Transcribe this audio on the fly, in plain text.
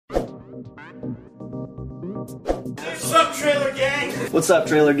What's up, Trailer Gang? What's up,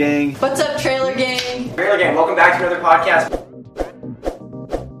 Trailer Gang? What's up, Trailer Gang? Trailer Gang, welcome back to another podcast.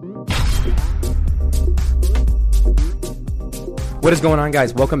 What is going on,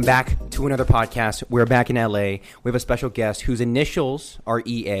 guys? Welcome back to another podcast. We're back in LA. We have a special guest whose initials are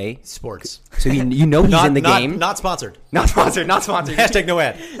EA Sports. So you know he's in the game. Not sponsored. Not sponsored. Not sponsored. Hashtag no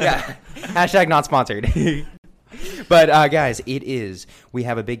ad. Yeah. Hashtag not sponsored. But guys, we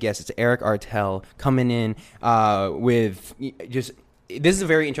have a big guest. It's Eric Artel coming in with just. This is a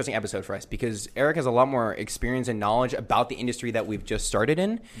very interesting episode for us because Eric has a lot more experience and knowledge about the industry that we've just started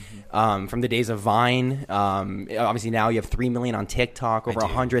in, from the days of Vine. Obviously, now you have 3 million on TikTok, over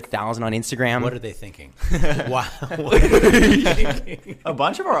 100,000 on Instagram. What are they thinking? Wow. A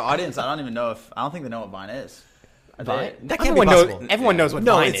bunch of our audience, I don't think they know what Vine is. Vine? That can't be possible. Everyone knows what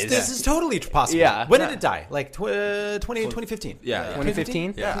Vine is. This is totally possible. Yeah. When did it die? Like 2015? Yeah.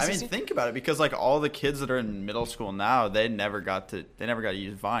 2015? Yeah, I mean, think about it, because like all the kids that are in middle school now, they never got to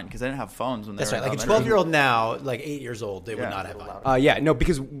use Vine because they didn't have phones when they That's were right. Like a elementary. 12-year-old now, like 8 years old, they would not have Vine. No,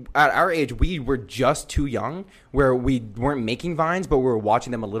 because at our age, we were just too young where we weren't making Vines, but we were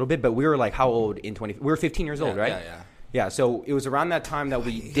watching them a little bit. But we were like, how old in 20? We were 15 years old, right? Yeah, so it was on that time that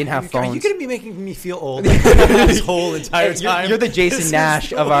we didn't have phones. Are you going to be making me feel old this whole entire time? You're the Jason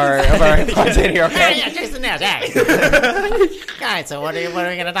Nash of our content here, okay? Yeah, Jason Nash. Hey. Guys, so what are we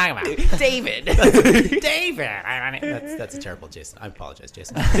going to talk about? David. That's terrible, Jason. I apologize,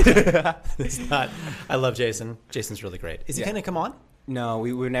 Jason. It's not. I love Jason. Jason's really great. Is he going to come on? No,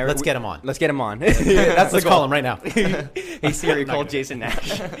 we would never. Let's get him on. Let's get him on. Let's call him right now. Hey Siri, call Jason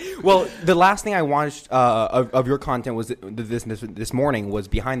Nash. Well, the last thing I watched of your content was this morning was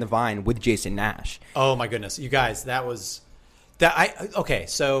Behind the Vine with Jason Nash. Oh my goodness, you guys, okay.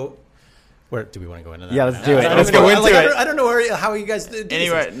 So, where do we want to go into that? Yeah, let's do it. Let's go into it. I don't know how you guys do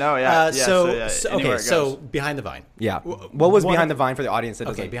Anyway, this. no, yeah. So Behind the Vine. Yeah. What was Behind the Vine for the audience that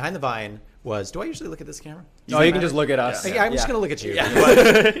doesn't? Okay, Behind the Vine was. Do I usually look at this camera? No, you can just look at us. Yeah. I'm just going to look at you. Yeah. But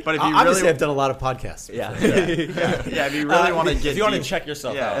if you obviously, really, I've done a lot of podcasts. yeah. If you really want to get, if you want to deep, check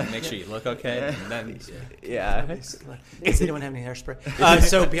yourself out, make sure you look okay. And then, Does anyone have any hairspray?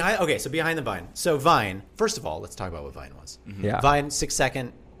 So Behind the Vine. So Vine. First of all, let's talk about what Vine was. Yeah. Vine, 6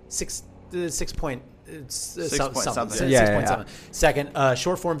 second, 6 point. something. 6.7 second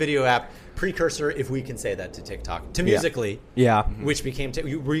short form video app, precursor, if we can say that, to TikTok, to Musical.ly. Yeah. Which became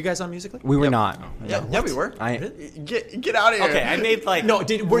were you guys on Musical.ly? We were not. Yeah, we were. Get out of here. okay, I made like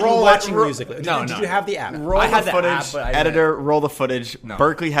Were you watching Musical.ly? No, Did you have the app? Roll I the had the footage. app, but I Editor, roll the footage. No.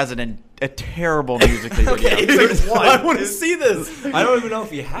 Berkeley has a terrible Musical.ly video. I want to see this. I don't even know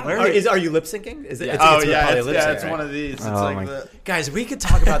if you have. Are you lip syncing? Is it? Yeah. It's probably lip sync, It's right? one of these. It's Oh like my- the. Guys, we could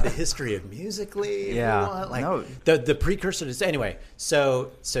talk about the history of Musical.ly if Yeah. you want. Like No. the precursor to anyway.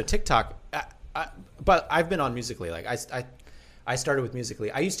 So TikTok, but I've been on Musical.ly. Like I started with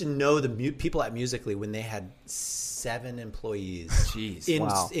Musical.ly. I used to know the people at Musical.ly when they had 7 employees. Jeez.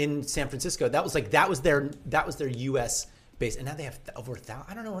 In San Francisco. That was their U.S. base, and now they have over 1,000.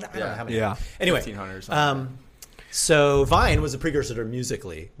 I don't know how many. Yeah. Anyway, 1,500 or something. So Vine was a precursor to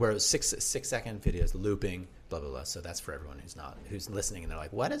Musical.ly, where it was 6 second videos, looping, blah blah blah. So that's for everyone who's listening, and they're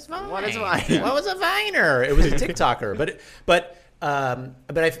like, "What is Vine? What is Vine? What was a Viner? It was a TikToker." But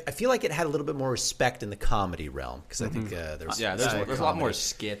I feel like it had a little bit more respect in the comedy realm, because I think there's there's a lot more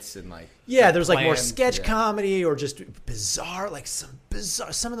skits and like there was like more planned- sketch comedy, or just bizarre, like some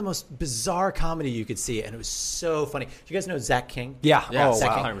of the most bizarre comedy you could see, and it was so funny. Do you guys know Zach King? Yeah. Yeah, Oh,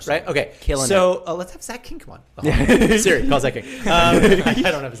 Zach wow. King. 100%. Right? Okay. Killing so let's have Zach King come on. Siri, call Zach King. I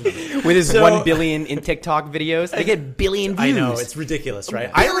don't have his number. With his So- 1 billion in TikTok videos, they get billion views. I know, it's ridiculous, right?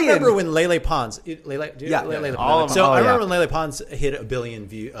 I remember when Lele Pons, Lele Yeah. All of them. So Oh, I remember yeah. when Lele Pons hit 1 billion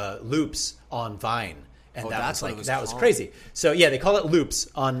loops on Vine. And that's what it was that was called. crazy. So yeah, they call it loops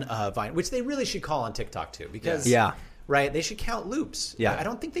on Vine, which they really should call on TikTok too, because right, they should count loops. Yeah. I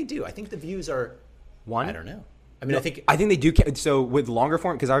don't think they do. I think the views are 1. I don't know. I mean, I think they do. So with longer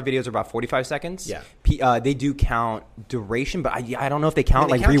form, because our videos are about 45 seconds. Yeah. They do count duration, but I don't know if they count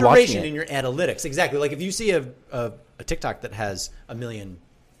they like count rewatching duration it. in your analytics. Exactly. Like if you see a TikTok that has 1 million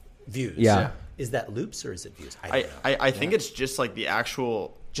views, is that loops or is it views? I don't know. I think it's just like the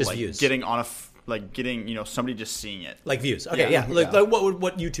actual Just views. getting on getting somebody just seeing it. Like views. Okay, Yeah. yeah. Like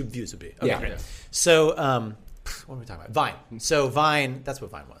what YouTube views would be. Okay, Yeah. great. So, what are we talking about? Vine. So Vine, that's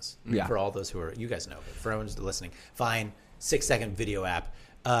what Vine was. Yeah. For all those you guys know, but for everyone who's listening, Vine, 6 second video app.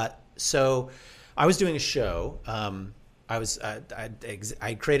 So I was doing a show.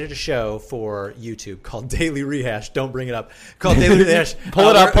 I created a show for YouTube called Daily Rehash. Don't bring it up. Called Daily Rehash. Pull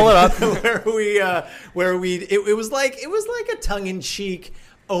it up. Where we it was like a tongue in cheek,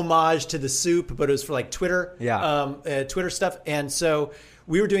 homage to the soup, but it was for like Twitter, Twitter stuff. And so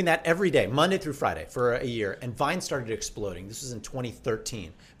we were doing that every day, Monday through Friday for a year. And Vine started exploding. This was in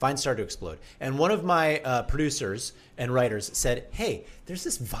 2013. Vine started to explode. And one of my producers and writers said, hey, there's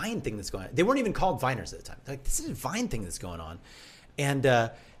this Vine thing that's going on. They weren't even called Viners at the time. They're like, this is a Vine thing that's going on.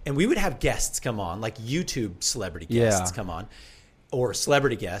 And we would have guests come on, like YouTube celebrity guests come on, or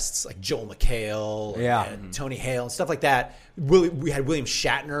celebrity guests like Joel McHale and Tony Hale and stuff like that. We had William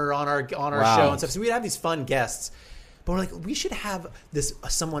Shatner on our show and stuff. So we'd have these fun guests. But we're like, we should have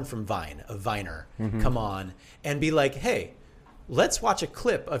someone from Vine, a Viner, come on and be like, hey, let's watch a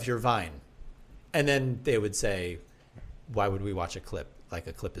clip of your Vine. And then they would say, why would we watch a clip? Like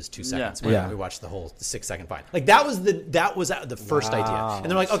a clip is 2 seconds. Why don't we watch the whole 6-second Vine? Like that was the first idea. And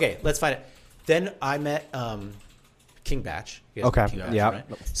they're like, okay, let's find it. Then I met King Batch. You guys know King Batch,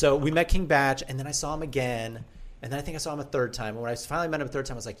 right? So we met King Batch, and then I saw him again, and then I think I saw him a third time. And when I finally met him a third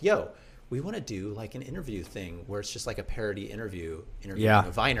time, I was like, yo, we want to do like an interview thing where it's just like a parody interviewing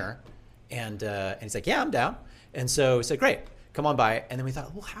a Viner. And he's like, yeah, I'm down. And so we said, great, come on by. And then we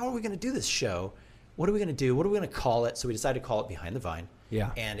thought, well, how are we going to do this show? What are we going to do? What are we going to call it? So we decided to call it Behind the Vine.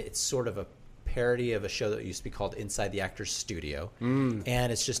 Yeah. And it's sort of a parody of a show that used to be called Inside the Actors Studio. And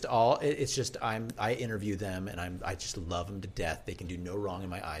it's just I interview them, and I just love them to death. They can do no wrong in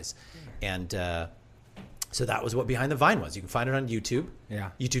my eyes. And so that was what Behind the Vine was. You can find it on YouTube.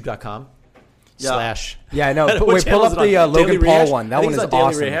 Yeah. YouTube.com. Slash. Yeah, I know. Wait, pull up the Logan Paul one. That one is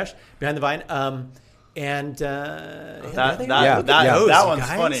awesome. Daily Rehash, Behind the Vine. That one's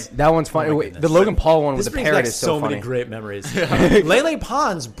funny. That one's funny. Wait, the Logan Paul one with the parrot is so funny. Many great memories. Lele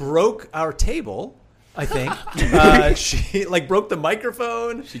Pons broke our table. I think she like broke the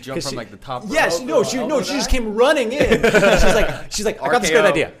microphone. She jumped from like the top. Yeah, she just came running in. she's like, I got this great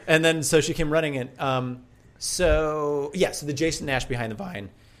idea, and then so she came running in. So the Jason Nash Behind the Vine.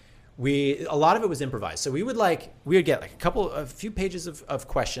 A lot of it was improvised. So we would get like a few pages of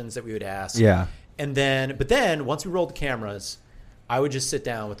questions that we would ask. Yeah. And then once we rolled the cameras, I would just sit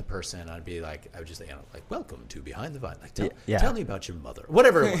down with the person. And I would just say, welcome to Behind the Vine. Like, tell me about your mother.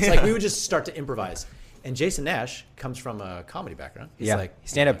 Whatever it was. Like, we would just start to improvise. And Jason Nash comes from a comedy background. He's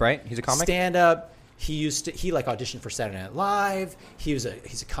stand up, right? He's a comic. Stand up. He auditioned for Saturday Night Live. He's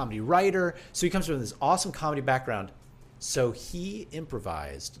a comedy writer. So he comes from this awesome comedy background. So he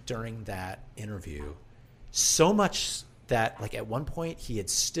improvised during that interview so much that like at one point he had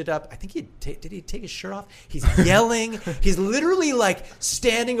stood up. I think did he take his shirt off? He's yelling. He's literally like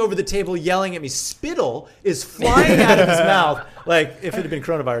standing over the table yelling at me. Spittle is flying out of his mouth. Like if it had been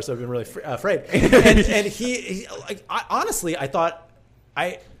coronavirus, I'd been really afraid. And he like honestly, I thought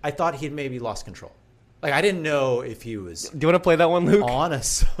he had maybe lost control. Like I didn't know if he was. Do you want to play that one, Luke? On a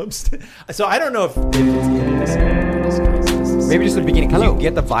substance. So I don't know if. Maybe just the beginning. Hello. You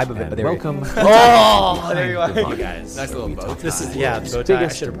get the vibe of it. But welcome. There you are. You guys. Nice little bow tie. This is the bow tie. I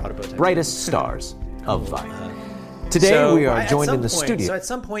should have brought a bow tie. Brightest stars of Vine. Today we are joined in the studio. So at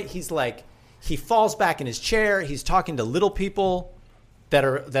some point he falls back in his chair. He's talking to little people that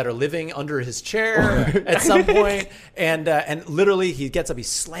are living under his chair at some point, and literally he gets up, he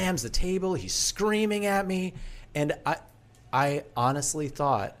slams the table, he's screaming at me, and I honestly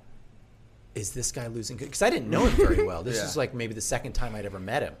thought, is this guy losing? Because I didn't know him very well. This is like maybe the second time I'd ever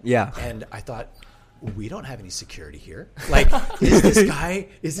met him. Yeah, and I thought, we don't have any security here. Like, is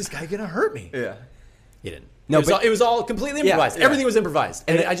this guy gonna hurt me? Yeah, he didn't. No, it was all completely improvised. Yeah. Everything was improvised.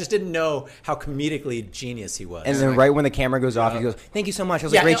 And I just didn't know how comedically genius he was. And then right when the camera goes off, he goes, thank you so much. It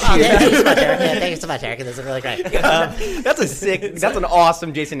was a great shoot. Thank you so much, Eric. Thank you so much, Eric. This is really great. That's an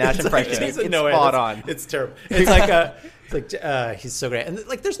awesome Jason Nash impression. It's spot on. It's terrible. It's like, he's so great. And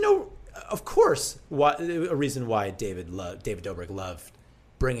like, there's no, of course, a reason why David Dobrik loved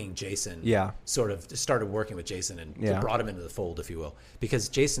bringing Jason, sort of started working with Jason and brought him into the fold, if you will, because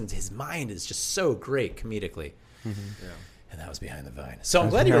his mind is just so great comedically. Mm-hmm. Yeah. And that was Behind the Vine. So I'm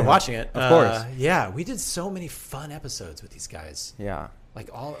glad you were watching it. Of course. Yeah, we did so many fun episodes with these guys. Yeah. Like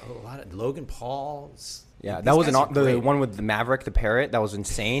a lot of Logan Paul's. Yeah, that was the one with the Maverick, the parrot. That was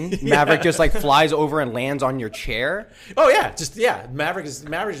insane. Maverick just like flies over and lands on your chair. Oh yeah, Maverick is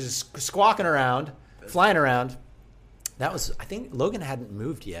just squawking around, flying around. That was, I think Logan hadn't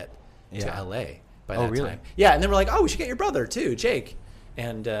moved yet to LA by that time. Yeah, and then we're like, we should get your brother too, Jake.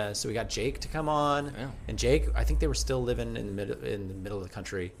 And so we got Jake to come on. Yeah. And Jake, I think they were still living in the middle of the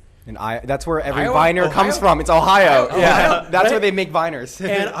country. And that's where every Viner comes from. It's Ohio. Yeah, that's where they make Viners.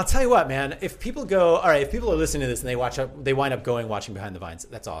 And I'll tell you what, man. If people if people are listening to this and they wind up watching Behind the Vines,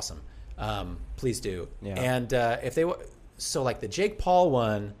 that's awesome. Please do. Yeah. And like the Jake Paul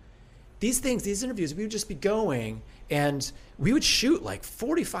one, these interviews, we would just be going, and we would shoot like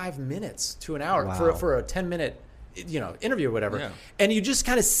 45 minutes to an hour for a 10-minute, interview or whatever. Yeah. And you just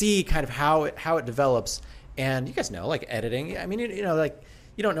kind of see kind of how it develops. And you guys know, like editing. I mean, like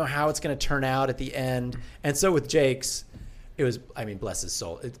you don't know how it's going to turn out at the end. And so with Jake's, it was. I mean, bless his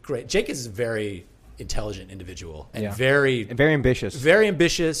soul. It's great. Jake is a very intelligent individual and very ambitious. Very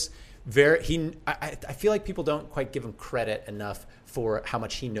ambitious. I feel like people don't quite give him credit enough for how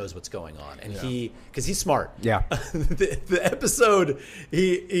much he knows what's going on, and because he's smart. Yeah. the episode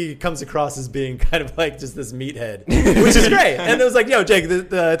he comes across as being kind of like just this meathead, which is great. And it was like, yo, Jake,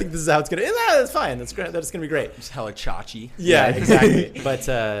 I think this is how it's gonna. That's fine. That's great. That's gonna be great. Just hella chachi. Yeah, exactly. But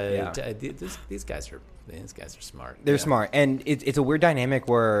these guys are smart. They're smart, and it's a weird dynamic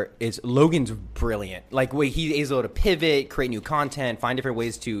where Logan's brilliant. Like he's able to pivot, create new content, find different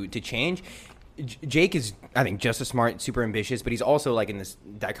ways to change. Jake is, I think, just as smart, super ambitious, but he's also like in this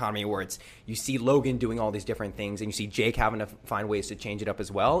dichotomy where you see Logan doing all these different things, and you see Jake having to find ways to change it up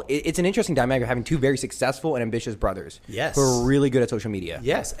as well. It's an interesting dynamic of having two very successful and ambitious brothers. Yes, who are really good at social media.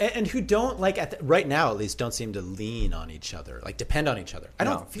 Yes, and who don't right now at least don't seem to lean on each other, like depend on each other. I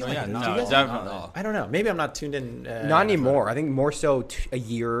don't feel like no, do you guys? definitely not. I don't know. Maybe I'm not tuned in. Not anymore. I think more so a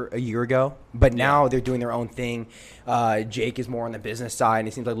year ago. But now they're doing their own thing. Jake is more on the business side, and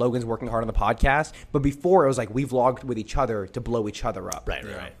it seems like Logan's working hard on the podcast. But before, it was like we vlogged with each other to blow each other up. Right.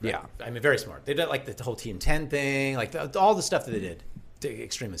 Yeah. I mean, very smart. They did like the whole Team 10 thing, like all the stuff that they did.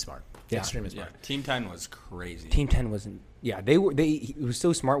 Extremely smart. Yeah. Extremely smart. Yeah. Team 10 was crazy. Team 10 wasn't. Yeah, he was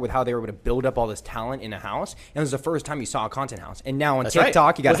so smart with how they were able to build up all this talent in a house. And it was the first time you saw a content house. And now on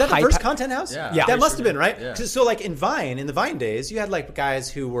TikTok, you got was that the first content house? Yeah. That must have been, right? Yeah. So like in the Vine days, you had like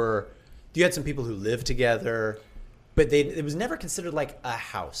guys you had some people who lived together, but it was never considered like a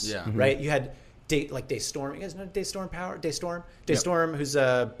house. Yeah. Right? You had Daystorm. You guys know Daystorm Power? Daystorm, who's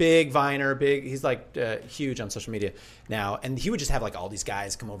a big Viner, he's like huge on social media now. And he would just have like all these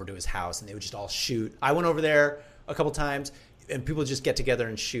guys come over to his house and they would just all shoot. I went over there a couple times and people would just get together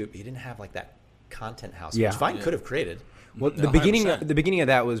and shoot. But he didn't have like that content house, which Vine could have created. Well, the beginning of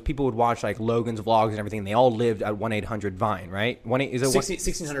that was people would watch like Logan's vlogs and everything. And they all lived at 1-800-VINE, right?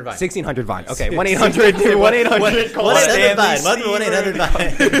 1600 Vine. 1600 Vine. Okay, 1-800 1-800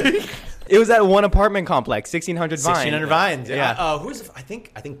 1-800-VINE. It was at one apartment complex, 1600 Vine. 1600 Vine. Yeah. I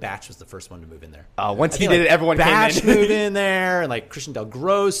think Batch was the first one to move in there. Once he did it, everyone Batch came in. moved in there, and like Christian Del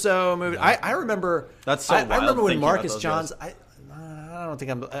Grosso moved. I remember. That's so I remember when wild thinking about Marcus those Johns. I don't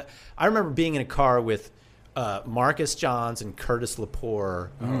think I'm. I remember being in a car with Marcus Johns and Curtis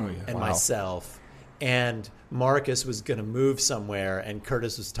Lepore and myself. And Marcus was going to move somewhere, and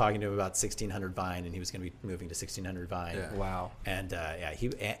Curtis was talking to him about 1600 Vine, and he was going to be moving to 1600 Vine. Yeah. Wow. And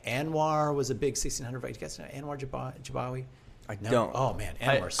Anwar was a big 1600 Vine. Do you guys know Anwar Jabawi? I don't. Oh man,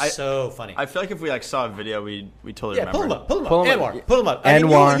 Anwar's so funny. I feel like if we like saw a video, we totally remember. Pull him up. Pull him up. Pull him Anwar. up. Pull him up.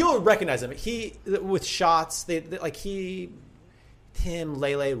 Anwar. You'll recognize him. He with shots. Tim,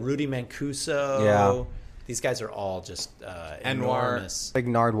 Lele, Rudy Mancuso. Yeah. These guys are all just Anwar. enormous. Like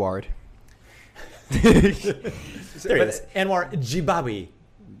Nardward. There he is. Anwar Jabawi.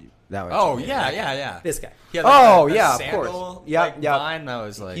 That was. Oh, yeah. This guy. Yeah, Oh, that yeah, of sandal, course. Yeah, like, yeah. Vine, that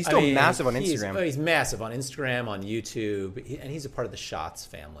was like. He's still massive on He's Instagram. massive on Instagram, on YouTube, and he's a part of the Shots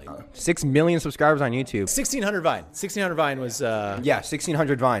family. 6 million subscribers on YouTube. 1600 Vine. 1600 Vine was. Yeah,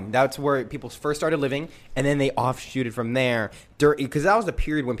 1600 Vine. That's where people first started living, and then they offshooted from there. Because that was the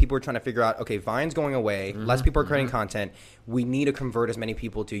period when people were trying to figure out, okay, Vine's going away, less people are creating content. We need to convert as many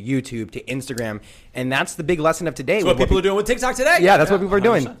people to YouTube, to Instagram, and that's the big lesson of today. That's what people are doing with TikTok today. Yeah, that's what people are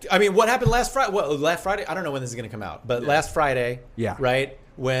doing. I mean, what happened last Friday? Last Friday? I don't know when this is going to come out, but last Friday, right?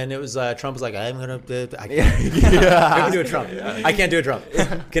 When it was Trump was like, I'm going to I can't do a Trump. I can't do a Trump.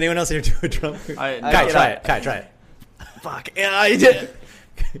 Can anyone else here do a Trump? Kai, try it. Kai, try it. Fuck, yeah, I did.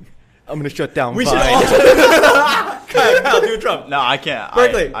 I'm going to shut down We Vine. should all Kyle, do a Trump. No, I can't.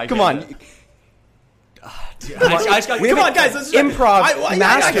 Berkeley, I Come can't. on. Come on, guys. Let's Improv I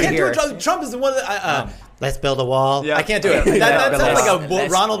master can't here. do a Trump. Trump is the one that. Let's build a wall. Yeah. I can't do it. That sounds like a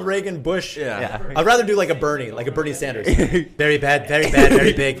Ronald Reagan Bush. Yeah. I'd rather do like a Bernie Sanders. Very bad,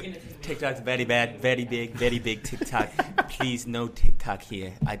 very big. TikTok's very bad, very big TikTok. Please, no TikTok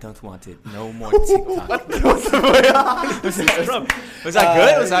here. I don't want it. No more TikTok. Was that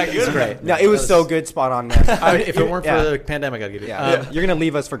good? Was that good? Great. No, it was so good, spot on, man. If it weren't for the pandemic, I'd give you. You're going to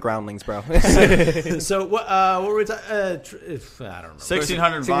leave us for groundlings, bro. So what were we talking? I don't remember.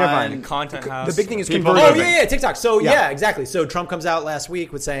 1600 Vine. Vine. Content house. The big thing is People- conversion. Oh yeah, TikTok. So Yeah. yeah, exactly. So Trump comes out last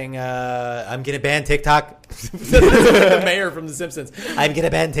week with saying, "I'm gonna ban TikTok." The mayor from The Simpsons. I'm gonna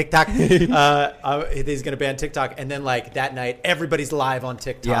ban TikTok. He's gonna ban TikTok, and then like that night, everybody's live on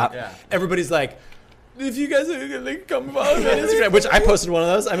TikTok. Yeah. Everybody's like, if you guys are gonna come follow me on Instagram, which I posted one of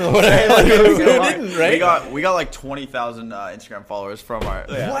those. I mean, what who didn't, right? We got like 20,000 Instagram followers from our.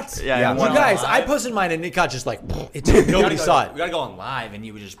 What? Yeah. You one- guys, I posted mine and it got just like nobody saw We it. gotta go on live, and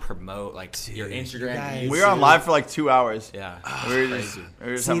you would just promote like your Instagram. guys. We were on live for like 2 hours. Yeah. We were just See,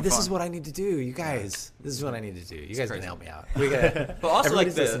 having this fun. is what I need to do, you guys. This is what I need to do. You guys can help me out. We got. But also, like,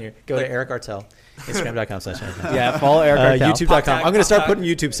 everybody's listening here. Go to Eric Artel, Instagram.com/Eric. Yeah, follow Eric Artel. YouTube.com. I'm gonna start Pop putting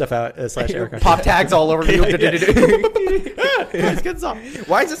YouTube stuff out /Eric Artel. Pop tags all over you. It's good stuff.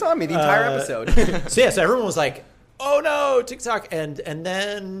 Why is this on me the entire episode? So everyone was like, "Oh no, TikTok!" And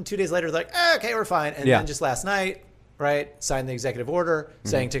then 2 days later, they're like, "Okay, we're fine." And Yeah. then just last night, right, signed the executive order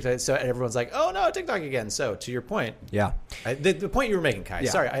saying TikTok. So everyone's like, "Oh no, TikTok again." So to your point, Yeah. the point you were making, Kai.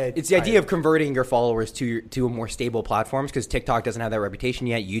 Yeah. Sorry, it's the idea of converting your followers to a more stable platforms because TikTok doesn't have that reputation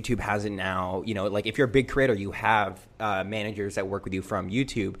yet. YouTube has it now. You know, like if you're a big creator, you have managers that work with you from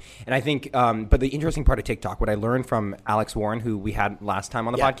YouTube. And I think, but the interesting part of TikTok, what I learned from Alex Warren, who we had last time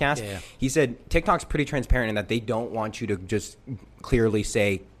on the podcast, he said TikTok's pretty transparent in that they don't want you to just clearly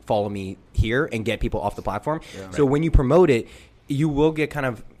say, follow me here and get people off the platform. So when you promote it, you will get kind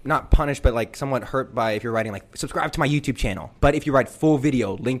of not punished, but like somewhat hurt by if you're writing like subscribe to my YouTube channel. But if you write full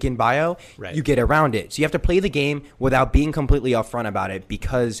video, link in bio, you get around it. So you have to play the game without being completely upfront about it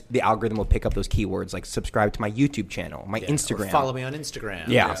because the algorithm will pick up those keywords like subscribe to my YouTube channel, my Instagram. Or follow me on Instagram.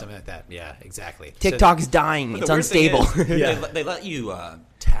 Yeah. Or something like that. Yeah, exactly. TikTok's dying. But It's the weird thing unstable. is, they let you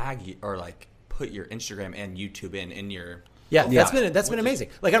tag you, or like put your Instagram and YouTube in your. Yeah, that's been amazing.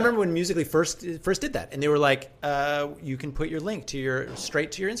 Like I remember when Musical.ly first did that, and they were like, "You can put your link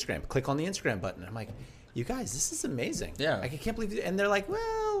straight to your Instagram. Click on the Instagram button." I'm like, "You guys, this is amazing." Yeah. I can't believe it. And they're like,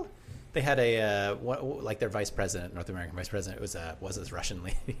 "Well," they had like their vice president, North American vice president, was this Russian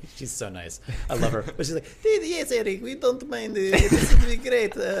lady. She's so nice. I love her. But she's like, "Yes, Eric, we don't mind. This would be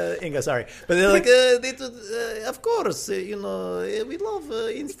great." Inga, sorry, but they're like, "Of course, we love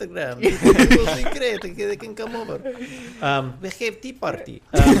Instagram. It will be great. They can come over. We have tea party."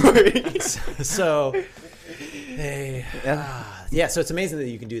 So it's amazing that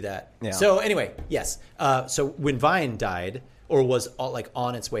you can do that. Yeah. So anyway, yes. So when Vine died or was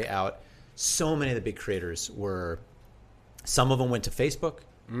on its way out, so many of the big creators were. Some of them went to Facebook.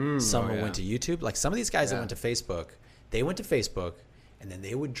 Some of them went to YouTube. Like some of these guys that went to Facebook, they went to Facebook, and then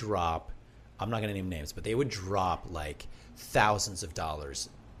they would drop. I'm not going to name names, but they would drop like thousands of dollars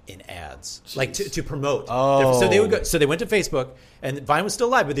in ads, like to promote. So they would go. So they went to Facebook, and Vine was still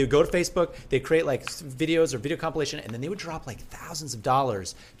live, but they would go to Facebook. They'd create like videos or video compilation, and then they would drop like thousands of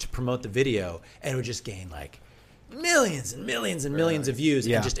dollars to promote the video, and it would just gain like millions and millions and millions of views,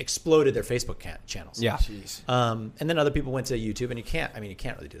 and just exploded their Facebook channels. Yeah. And then other people went to YouTube, and you can't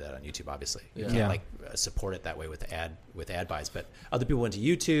really do that on YouTube. Obviously, you can't Yeah. like support it that way with ad buys. But other people went to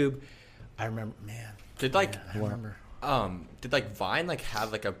YouTube. I remember, man. Did like I remember. did like Vine like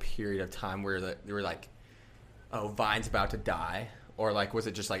have like a period of time where they were like, oh, Vine's about to die, or like was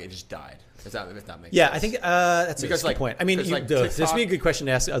it just like it just died? If that makes sense. Yeah, I think that's Because, a good like- point. I mean, because, like, this would be a TikTok- good question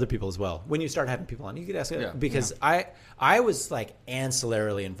to ask other people as well. When you start having people on, you could ask because I was like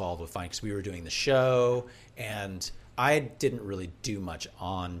ancillarily involved with Vine because we were doing the show, and I didn't really do much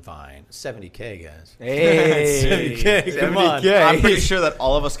on Vine. 70K, guys. Hey, 70K, come on. I'm pretty sure that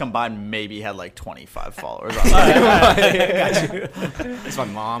all of us combined maybe had like 25 followers on It's my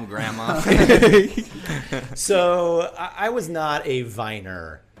mom, grandma. So I was not a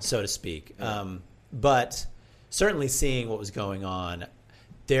Viner, so to speak, but certainly seeing what was going on,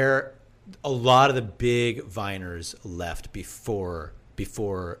 a lot of the big Viners left before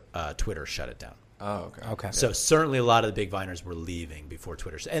Twitter shut it down. Oh, okay. So certainly a lot of the big Viners were leaving before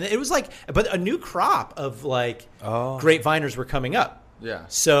Twitter. And it was like, but a new crop of like great Viners were coming up. Yeah.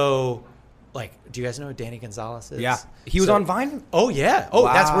 So like, do you guys know who Danny Gonzalez is? Yeah. He was on Vine? Oh yeah. Oh,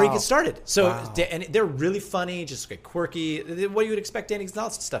 that's where he Wow. gets started. So Wow. and they're really funny, just like quirky. What you would expect Danny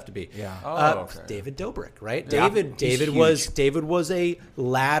Gonzalez stuff to be. Yeah. Okay. David Dobrik, right? Yeah. David was a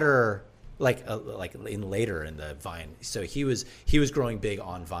ladder. Like later in the Vine, so he was growing big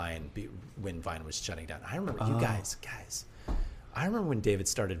on Vine when Vine was shutting down. I remember you guys. I remember when David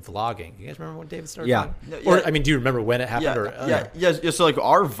started vlogging. You guys remember when David started? Yeah. vlogging? Or I mean, do you remember when it happened? Yeah. So like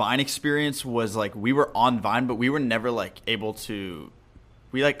our Vine experience was like we were on Vine, but we were never like able to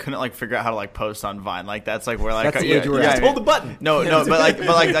we like couldn't like figure out how to like post on Vine. Like that's like where like That's the age we're at. Just hold the button. No, but like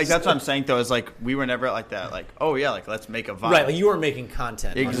that's what I'm saying though is like we were never like that. Like oh yeah, like let's make a Vine. Right, like you were making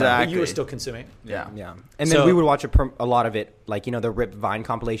content. on that, but Exactly. you were still consuming. Yeah. Yeah, and then So- we would watch a lot of it, like the ripped Vine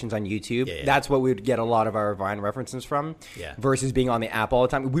compilations on YouTube. Yeah. That's what we would get a lot of our Vine references from. Yeah. Versus being on the app all the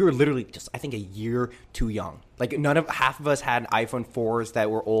time. We were literally just, I think, a year too young. Like half of us had iPhone 4s that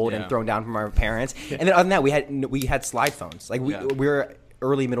were old and Yeah. thrown down from our parents, and then other than that, we had slide phones. Like we were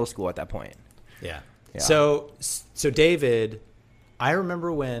early middle school at that point. Yeah. Yeah. So David, I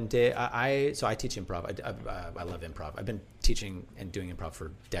remember when I teach improv. I love improv. I've been teaching and doing improv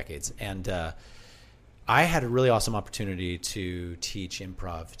for decades, and I had a really awesome opportunity to teach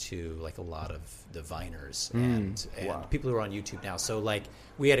improv to like a lot of the Viners and people who are on YouTube now. So like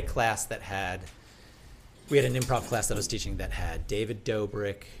we had an improv class that I was teaching that had David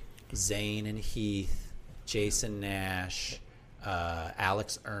Dobrik, Zane and Heath, Jason Nash,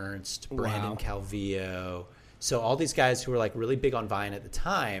 Alex Ernst, Brandon Calvillo. So all these guys who were like really big on Vine at the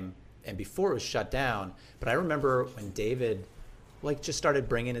time and before it was shut down. But I remember when David like just started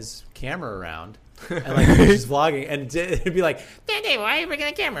bringing his camera around and like he was just vlogging and it'd be like, David, why are you bringing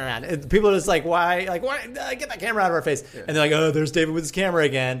a camera around? And people are just like, why get that camera out of our face? Yeah. And they're like, oh, there's David with his camera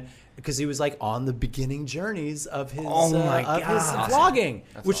again. Because he was like on the beginning journeys of his his vlogging,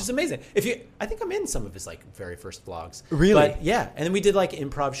 which is amazing. I think I'm in some of his like very first vlogs. Really? But yeah, and then we did like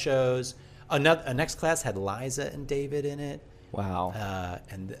improv shows. A next class had Liza and David in it. Wow.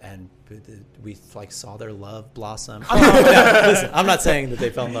 And we like saw their love blossom. Listen, I'm not saying that they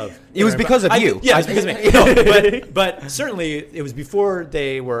fell in love. It was because of you. Yeah, it was because of me. No, but certainly it was before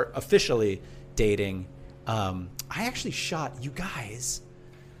they were officially dating. I actually shot you guys.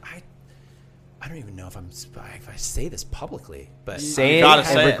 I don't even know if I say this publicly, but Say it gotta and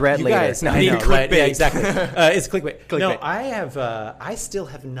say it. regret you later. guys No, need I know. clickbait. Yeah, exactly. It's clickbait. No, Clickbait. I still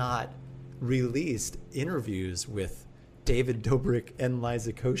have not released interviews with David Dobrik and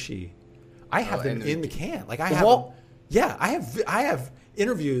Liza Koshy. I have them in the can. Like I have. Well- Yeah, I have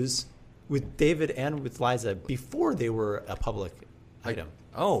interviews with David and with Liza before they were a public item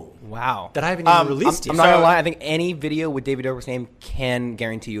Oh, Wow. that I haven't even released I'm yet. not gonna lie. I think any video with David Dobrik's name can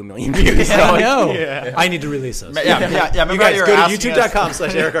guarantee you 1 million views. So, I know. I need to release those. Yeah. You Remember guys you were go to asking us-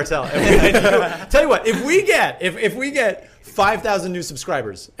 youtube.com/Eric Artel. Tell you what, if we get 5,000 new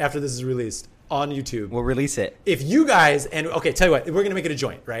subscribers after this is released on YouTube, we'll release it. if you guys tell you what, we're gonna make it a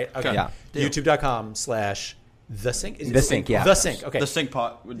joint, right? Okay. Yeah. youtube.com/The Sync. Is it The Sync, yeah. The Sync. Okay. The sync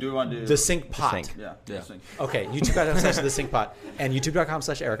pot. Do we want to do The Sync Pot. Sync. Yeah. The sync. Okay. youtube.com/The Sync Pot and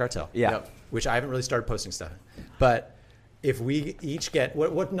youtube.com/Eric Artel. Yeah. Yep. Which I haven't really started posting stuff, but if we each get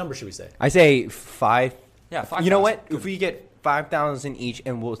what number should we say? I say 5. Yeah, 5,000. You know what? If we get 5,000 each,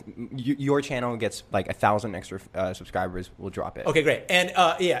 and your channel gets like 1,000 extra subscribers, we'll drop it. Okay, great. And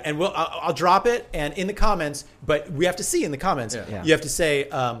and I'll drop it. And in the comments, but we have to see in the comments. Yeah. You have to say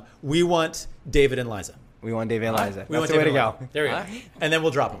we want David and Liza. We want David and Liza. We That's want the way to David and go. Liza. There we go. And then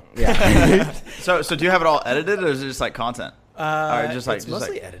we'll drop them. Yeah. So do you have it all edited, or is it just like content? Or just like it's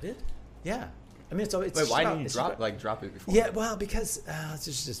mostly edited. Yeah. I mean, it's Wait, just why about- didn't you it's drop just about- drop it before? Yeah, well, because it's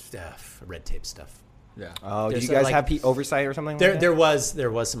just red tape stuff. Yeah. Oh, did There's you guys like- have oversight or something? There like that?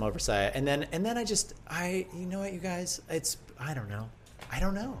 there was some oversight, and then you know what, you guys, I don't know. I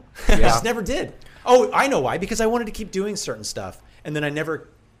Yeah. just never did. Oh, I know why, because I wanted to keep doing certain stuff, and then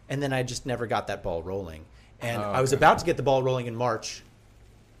I just never got that ball rolling, and I was about to get the ball rolling in March.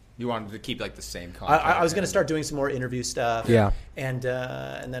 You wanted to keep like the same content. I was going to start doing some more interview stuff. Yeah. And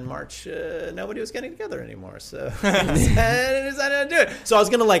then March, nobody was getting together anymore, so I decided to do it. So I was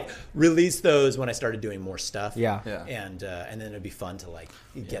going to like release those when I started doing more stuff. Yeah. Yeah. And then it'd be fun to like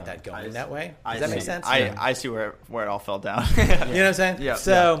get that going that way. I Does that make see. sense? I see where it all fell down. You know what I'm saying? Yeah.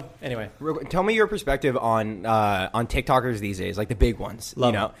 So anyway, Tell me your perspective on TikTokers these days, like the big ones.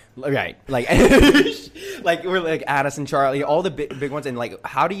 Love you know, right? Like, like we're like Addison, Charlie, all the big ones, and like,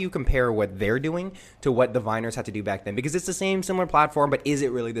 how do you compare what they're doing to what the Viners had to do back then? Because it's the same, similar platform, but is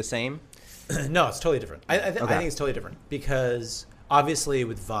it really the same? no, it's totally different. I think it's totally different because obviously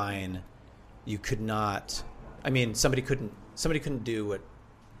with Vine, you could not. I mean, somebody couldn't do what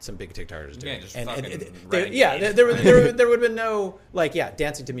some big TikTokers do. Yeah, just and fucking there would have been no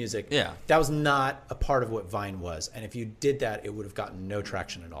dancing to music. Yeah. That was not a part of what Vine was, and if you did that, it would have gotten no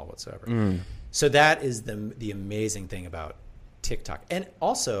traction at all whatsoever. So that is the amazing thing about TikTok, and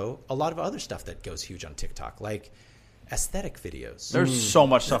also a lot of other stuff that goes huge on TikTok, like aesthetic videos. There's so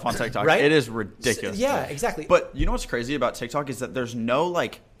much stuff on TikTok. Right? It is ridiculous. Yeah, exactly. But you know what's crazy about TikTok is that there's no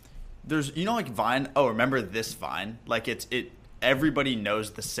like, like Vine. Oh, remember this Vine? Like it everybody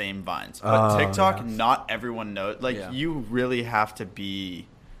knows the same vines. But TikTok, yeah. not everyone knows. Like, Yeah. you really have to be,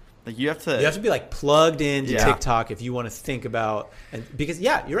 like, you have to be like plugged into Yeah. TikTok if you want to think about, and because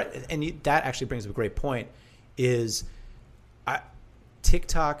you're right, and that actually brings up a great point. Is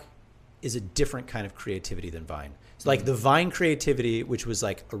TikTok is a different kind of creativity than Vine. It's like the Vine creativity, which was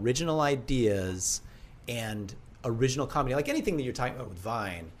like original ideas and original comedy, like anything that you're talking about with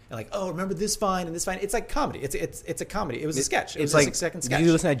Vine, and like, oh, remember this Vine and this Vine. It's like comedy. It's a comedy. It was a sketch. It was like a 6-second sketch. Did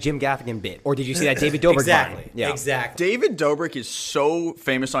you listen to that Jim Gaffigan bit, or did you see that David Dobrik exactly. Vine? Yeah. Exactly. David Dobrik is so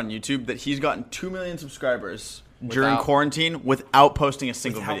famous on YouTube that he's gotten 2 million subscribers during Without- quarantine without posting a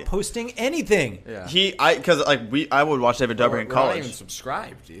single Without video. posting anything. Yeah. I would watch David Dobrik in We're not college. even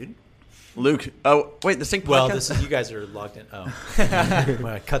subscribed, dude. Luke, oh wait, the Sync Well, podcast. you guys are logged in. Oh, I'm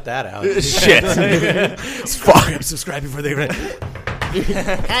gonna cut that out. Shit. Fuck! I'm subscribing for the.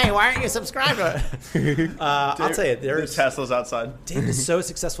 Hey, why aren't you subscribed? I'll tell you, there's Tesla's outside. David is so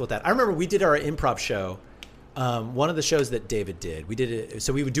successful with that. I remember we did our improv show. One of the shows that David did, we did it.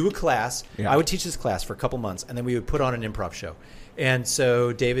 So we would do a class. Yeah. I would teach this class for a couple months, and then we would put on an improv show. And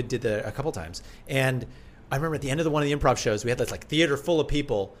so David did that a couple times. And I remember at the end of one of the improv shows, we had this like theater full of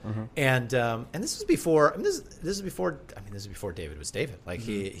people, and this was before. This is before David was David. Like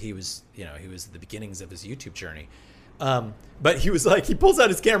he was he was the beginnings of his YouTube journey. But he was like, he pulls out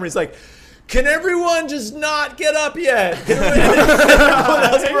his camera. He's like, "Can everyone just not get up yet?" Everyone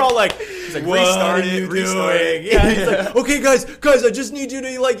else, we're all like, "What are you doing?" Yeah, he's like, "Okay, guys, I just need you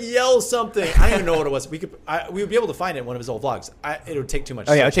to like yell something." I don't even know what it was. We would be able to find it in one of his old vlogs. It would take too much.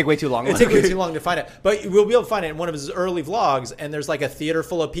 Oh yeah, it would take way too long. It'd take way too long to find it, but we'll be able to find it in one of his early vlogs. And there's like a theater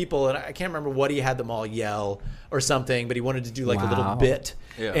full of people, and I can't remember what he had them all yell or something, but he wanted to do like a little Wow. bit.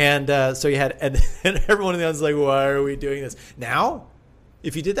 Yeah. And so he had, and everyone in the audience was like, "Why are we doing this now?"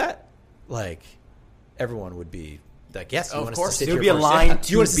 If you did that, like everyone would be like, "Yes, you Of want course. us to sit There would here be a for- line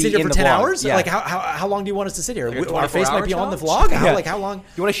Do you want us to to sit be here in for the 10 vlog. hours? Yeah. Like how long do you want us to sit here? Like a Our face 24-hour might be on the challenge? vlog. Yeah. Like how long?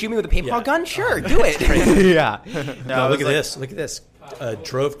 You want to shoot me with a paintball Yeah. gun? Sure, do it. yeah. No, it look was at like- this. Look at this.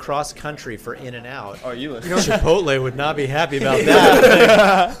 Drove cross country for In-N-Out. Oh, you listen. Chipotle would not be happy about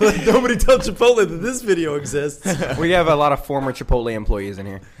that. Like, nobody told Chipotle that this video exists. We have a lot of former Chipotle employees in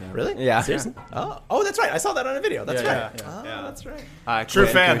here. Really? Yeah. Seriously? Oh, that's right. I saw that on a video. That's Yeah, right. yeah, Oh, yeah. that's right. True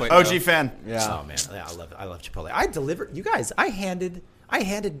Quit, fan. quit, OG no. fan. Yeah. Oh man, yeah, I love it. I love Chipotle. I delivered. You guys, I handed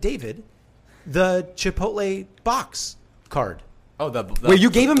David the Chipotle box card. Oh, the Wait, you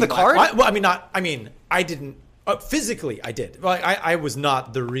gave him the card? I didn't. Physically, I did. Well, I was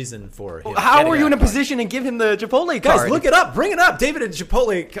not the reason for him. How getting were you in that a card. position to give him the Chipotle card? Guys, look it up. Bring it up. David and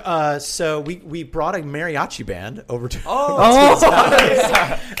Chipotle. So we brought a mariachi band over to his house.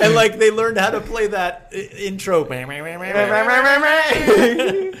 And like they learned how to play that intro.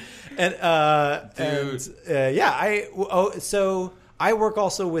 So I work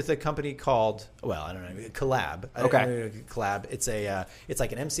also with a company called, well, I don't know, Collab. Okay. Collab. It's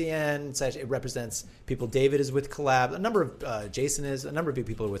like an MCN. It represents people. David is with Collab. A number of Jason is. A number of big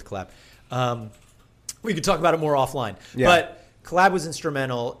people are with Collab. We could talk about it more offline. Yeah. But Collab was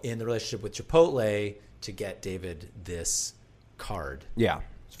instrumental in the relationship with Chipotle to get David this card. Yeah.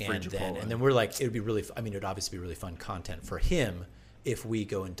 And then we're like, it would be really. I mean, it would obviously be really fun content for him if we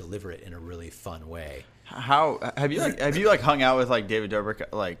go and deliver it in a really fun way. How have you hung out with like David Dobrik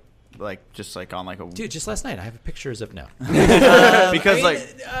like just like on like a Dude, just last night I have pictures of no. because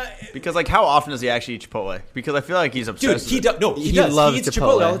how often does he actually eat Chipotle? Because I feel like he's obsessed. Dude, with it. he He loves eats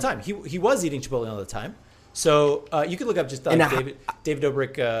Chipotle. all the time. He was eating Chipotle all the time. So you could look up just And David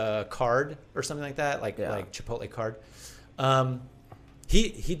Dobrik card or something like that, like Chipotle card.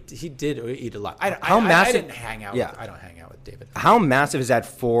 He did eat a lot. I didn't hang out. Yeah. I don't hang out with David. How massive is that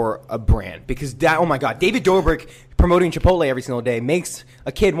for a brand? Because oh my God, David Dobrik promoting Chipotle every single day makes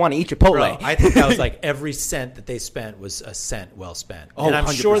a kid want to eat Chipotle. Bro, I think that was like every cent that they spent was a cent well spent. Oh, and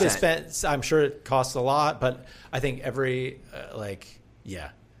I'm sure they 100%. spent. I'm sure it costs a lot, but I think every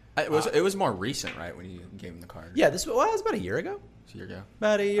It was more recent, right, when you gave him the card? yeah. This was about a year ago. It's a year ago.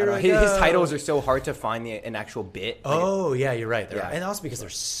 About a year ago. His titles are so hard to find an actual bit. Oh yeah, you're right. Yeah. And also because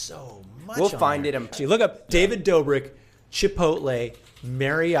there's so much. We'll on find there. it. Actually, look up David Dobrik, Chipotle,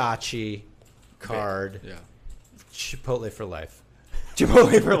 mariachi card, Yeah. Chipotle for life.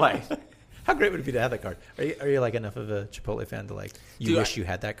 Chipotle for life. How great would it be to have that card? Are you like enough of a Chipotle fan to like you Dude, wish you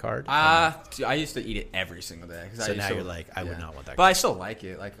had that card? Dude, I used to eat it every single day. So now you're like, I would not want that But card. I still like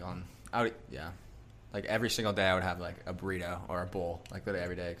it. Like like every single day I would have like a burrito or a bowl like that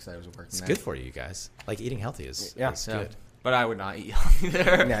every day because I was working. It's there. good for you guys. Like eating healthy is Yeah. good. But I would not eat healthy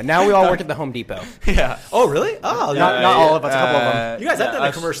there. Yeah, now we all work at the Home Depot. Oh really? Oh, Not all of us, a couple of them. you guys have done a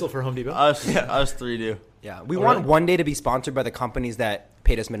us- commercial for Home Depot. Us three do. Yeah, we want one day to be sponsored by the companies that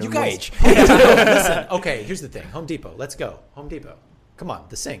paid us minimum wage. Listen, okay, here's the thing. Home Depot, let's go. Home Depot. Come on,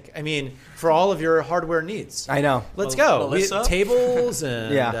 the sink. I mean, for all of your hardware needs. I know. Let's go. Melissa? Tables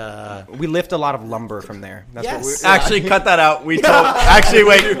and we lift a lot of lumber from there. That's Yes. what we're Actually, cut that out. We told. Actually,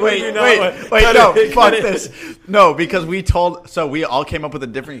 wait. No, fuck this. No, because we told. So we all came up with a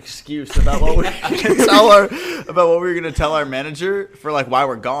different excuse about what we were going to tell our manager for like why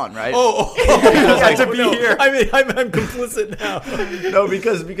we're gone, right? to be here. I mean, I'm complicit now. No,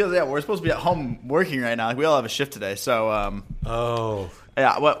 because yeah, we're supposed to be at home working right now. Like, we all have a shift today, so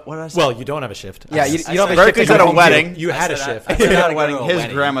yeah. What did I say? Well, you don't have a shift. Yeah, you don't have a shift. Berkeley's to at go a home wedding. You had a shift. I said at I a wedding. go to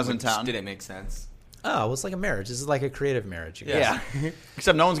His grandma's in which town. Didn't make sense. Oh, well, it's like a marriage. This is like a creative marriage. You guys. Yeah.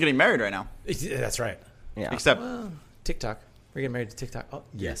 Except no one's getting married right now. That's right. to. Yeah. Except TikTok. We're getting married to TikTok. Oh,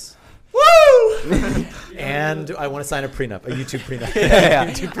 Yes. Woo! And I want to sign a prenup, a YouTube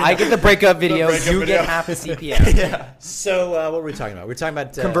prenup. I get the breakup video. You get half a CPM. So what were we talking about? We were talking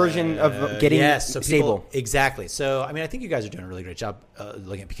about Conversion of getting so people, stable. Exactly. So I mean, I think you guys are doing a really great job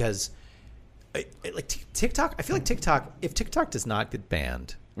looking at because like TikTok. I feel like TikTok. If TikTok does not get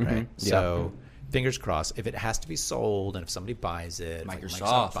banned, right? So fingers crossed. If it has to be sold and if somebody buys it, like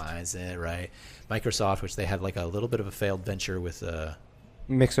Microsoft buys it, right? Microsoft, which they had like a little bit of a failed venture with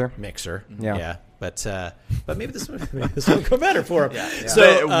Mixer. Yeah. But maybe this will go better for him.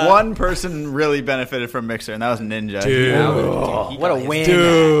 so one person really benefited from Mixer, and that was Ninja. Dude. What a win.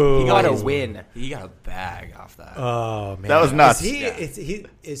 Dude. What a win. He got a bag off that. Oh man, That was nuts.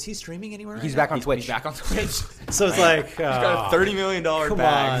 Is he streaming anywhere? He's right back on Twitch. He's back on Twitch. So it's like He's got a $30 million come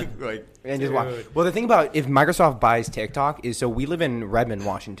bag. on. Like, And just watch. Well, the thing about if Microsoft buys TikTok is, so we live in Redmond,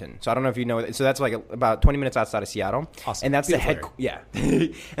 Washington. So I don't know if you know. So that's like about 20 minutes outside of Seattle. Awesome. And that's Beautiful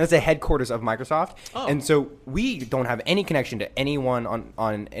and that's the headquarters of Microsoft. Oh. And so we don't have any connection to anyone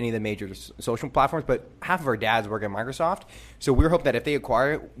on any of the major social platforms. But half of our dads work at Microsoft. So we hope that if they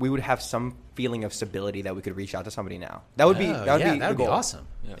acquire it, we would have some feeling of stability that we could reach out to somebody now. That would be that'd be goal. awesome.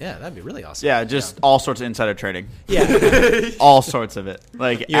 Yeah, that'd be really awesome. Yeah, just all sorts of insider trading. Yeah. All sorts of it.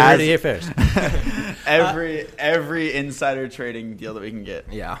 Like You heard it here first. every insider trading deal that we can get.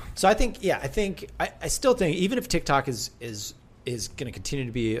 Yeah. So I still think even if TikTok is going to continue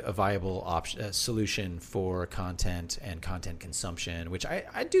to be a viable solution for content and content consumption, which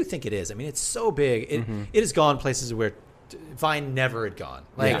I do think it is. I mean, it's so big. It has gone places where Vine never had gone.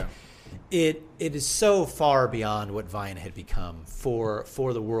 Like it is so far beyond what Vine had become for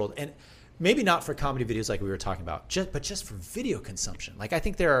the world, and maybe not for comedy videos like we were talking about, but just for video consumption. Like I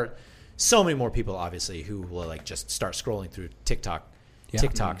think there are so many more people, obviously, who will like just start scrolling through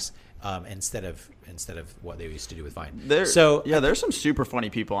TikToks instead of what they used to do with Vine. There's some super funny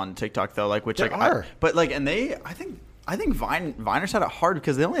people on TikTok though, like I think Viners had it hard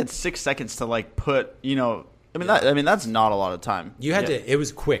because they only had 6 seconds to like put, that's not a lot of time. You had to. It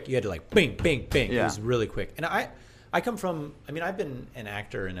was quick. You had to like bing, bing, bing. Yeah. It was really quick. And I come from. I mean, I've been an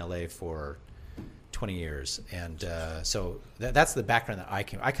actor in LA for 20 years, and so that's the background that I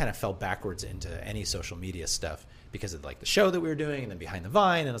came. I kind of fell backwards into any social media stuff because of like the show that we were doing, and then Behind the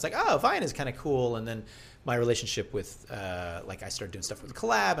Vine, and I was like, oh, Vine is kind of cool. And then my relationship with I started doing stuff with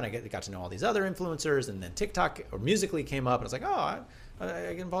Collab, and I got to know all these other influencers, and then TikTok or Musical.ly came up, and I was like, oh,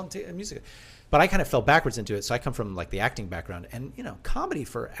 I get involved in music. But I kind of fell backwards into it. So I come from like the acting background, and comedy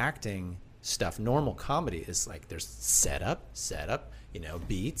for acting stuff, normal comedy is like there's setup,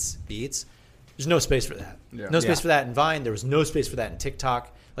 beats. There's no space for that. Yeah. No space for that in Vine. There was no space for that in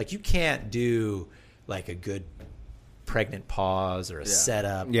TikTok. Like you can't do like a good pregnant pause or a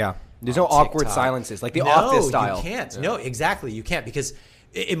setup. Yeah. There's no awkward TikTok. silences like the Office style. You can't. Yeah. No, exactly. You can't because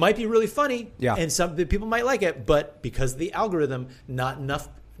it might be really funny. Yeah. And some people might like it, but because of the algorithm, not enough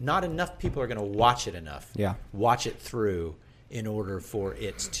people are going to watch it enough. Yeah. Watch it through in order for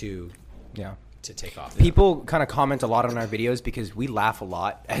it to take off. People kind of comment a lot on our videos because we laugh a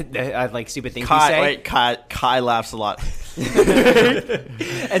lot at like stupid things we say. Kai laughs a lot.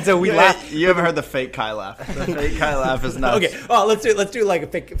 And so we laugh. You haven't heard the fake Kai laugh. The fake Kai laugh is nuts. Okay. Oh, let's do like a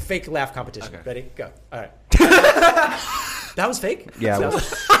fake laugh competition. Okay. Ready? Go. All right. That was fake? Yeah.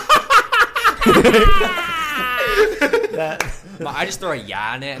 I just throw a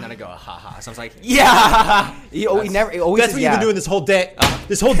yeah in it and then I go ha ha. So I was like, Yeah. He always That's says what you've yeah. been doing this whole day.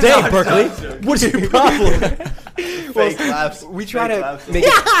 This whole day, Berkeley. What's your problem? Fake laughs. We try Fake to laughs. make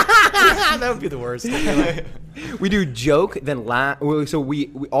it. That would be the worst. We do joke then laugh. So we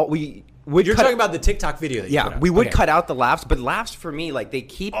would. You're cut, talking about the TikTok video that you put Yeah, out. we would Okay. cut out the laughs, but laughs for me, like they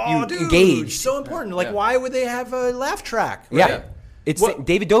keep you Dude, engaged. So important. Like, why would they have a laugh track? Yeah. Right? It's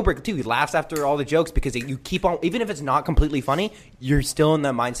David Dobrik too. He laughs after all the jokes because you keep on, even if it's not completely funny, you're still in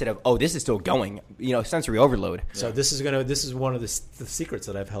the mindset of, oh, this is still going. Sensory overload. So this is one of the secrets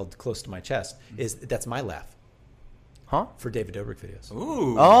that I've held close to my chest. Is that's my laugh. Huh? For David Dobrik videos.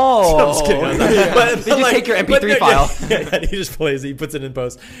 Ooh. Oh. I'm just kidding. But You just take your MP3 file. Yeah, he just plays it. He puts it in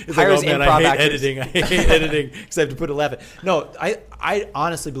post. It's Hires like, oh man, improv I hate actors. editing. I hate editing because I have to put a laugh in. No, I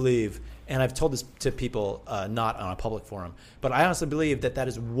honestly believe, and I've told this to people not on a public forum, but I honestly believe that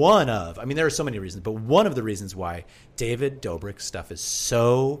is one of, I mean, there are so many reasons, but one of the reasons why David Dobrik's stuff is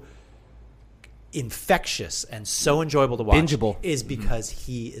so infectious and so enjoyable to watch Bingeable. is because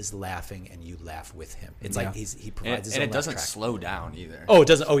he is laughing and you laugh with him. It's like he provides his own And it laugh doesn't track. slow down either. Oh, it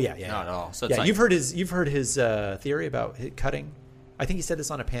doesn't. Oh, yeah. Not at all. So Yeah, it's like, you've heard his theory about cutting. I think he said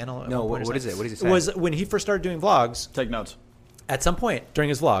this on a panel. At No, one point what or is it? something. What does he say? It was when he first started doing vlogs. Take notes. At some point during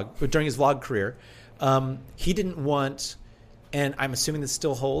his vlog career, he didn't want, and I'm assuming this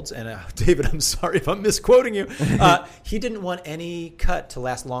still holds. And David, I'm sorry if I'm misquoting you. He didn't want any cut to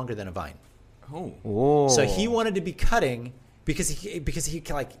last longer than a Vine. oh. Whoa. So he wanted to be cutting because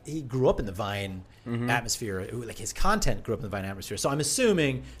he grew up in the Vine atmosphere. Like his content grew up in the Vine atmosphere. So I'm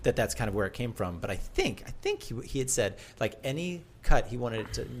assuming that's kind of where it came from. But I think he had said like any cut he wanted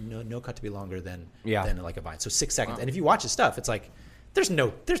it to no cut to be longer than like a Vine. So 6 seconds. And if you watch his stuff, it's like there's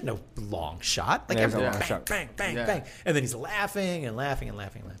no long shot. Like There's no everything long bang, shot. bang, bang, Yeah. bang, and then he's laughing and laughing and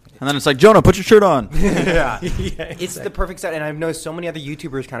laughing and laughing. And then it's like, Jonah, put your shirt on. Yeah, It's the perfect set, and I've noticed so many other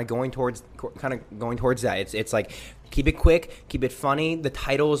YouTubers kind of going towards that. It's like keep it quick, keep it funny. The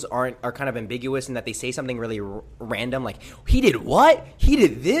titles are kind of ambiguous in that they say something really random, like he did what, he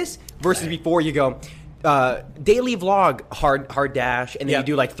did this, versus before you go daily vlog hard dash, and then you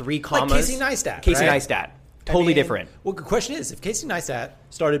do like 3 commas. Like Casey Neistat. Casey right? Neistat, totally different. Well, the question is, if Casey Neistat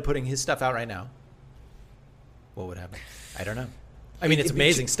started putting his stuff out right now, what would happen? I don't know. I mean, it's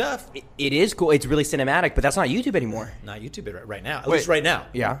amazing stuff. It is cool. It's really cinematic, but that's not YouTube anymore. Not YouTube right now. At least right now.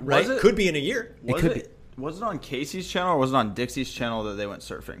 Yeah. Right? Was it? Could be in a year. Was it on Casey's channel or was it on Dixie's channel that they went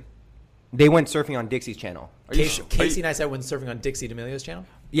surfing? They went surfing on Dixie's channel. Casey Neistat went surfing on Dixie D'Amelio's channel.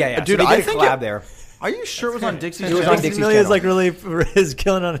 Yeah. Dude, so they I did a think collab there. Are you sure it was on Dixie's It was channel? on Dixie's D'Amelio's channel. like really is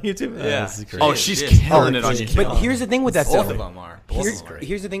killing on YouTube. Yeah. This is great. Oh, she's She is. killing it on she's YouTube. But here's the thing with that Both though. of them are. Both Here's, of them are.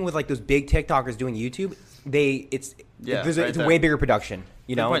 here's the thing with like those big TikTokers doing YouTube. It's right a there. way bigger production.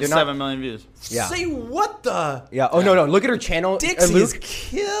 You know, they're 3.7 not. million views. Yeah. Say what the? Yeah. Oh no. Look at her channel. Dixie Luke, is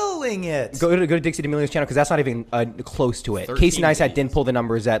killing it. go to Dixie D'Amelio's channel because that's not even close to it. 13 Casey Neistat million. didn't pull the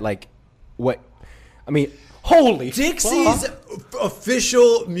numbers at like what. I mean, holy Dixie's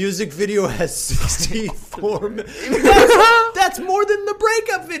official music video has 64 million. That's more than the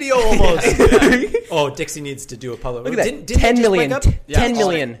breakup video almost. Oh, Dixie needs to do a public. Look at that. Didn't they 10 just million. break up? 10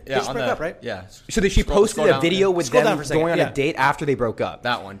 million. They just broke up, right? Yeah. So that she Scroll posted a down. video with Scroll them down for a second. going on Yeah. a date after they broke up.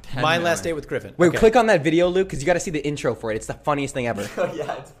 That one. 10 My million. Last Date with Griffin. Wait, Okay. click on that video, Luke, because you got to see the intro for it. It's the funniest thing ever.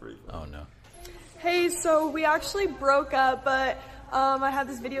 Oh no. Hey, so we actually broke up, but I had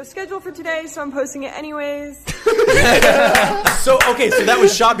this video scheduled for today, so I'm posting it anyways. So that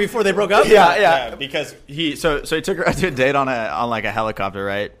was shot before they broke up. Yeah, because he took her out to a date on like a helicopter,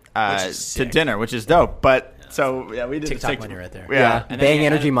 right? To sick. dinner, which is dope. But we did TikTok the money right there. Yeah. And then Bang he-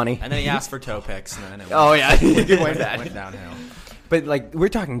 energy and- money. And then he asked for toe pics. And then it Oh, yeah. went, It went bad. went downhill. But like we're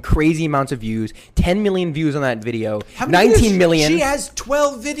talking crazy amounts of views. 10 million views on that video. How many 19 views? million. She has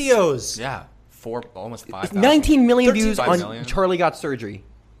 12 videos. Yeah. Almost 5,000. 19 million 13 views on million. Charlie Got Surgery.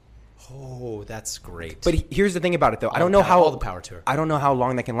 Oh, that's great. But here's the thing about it though. I don't know how all the power to her. I don't know how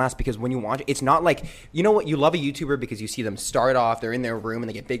long that can last because when you watch it, it's not like you know what you love a YouTuber because you see them start off, they're in their room and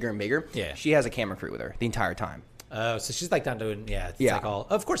they get bigger and bigger. Yeah. She has a camera crew with her the entire time. So she's like down doing it's Yeah. like all.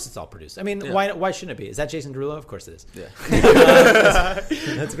 Of course, it's all produced. I mean, why shouldn't it be? Is that Jason Derulo? Of course it is. Yeah.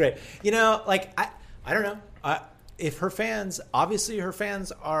 That's great. You know, like I don't know. If her fans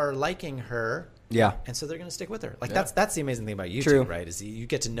are liking her. Yeah. And so they're going to stick with her. Like that's the amazing thing about YouTube, True. right? Is you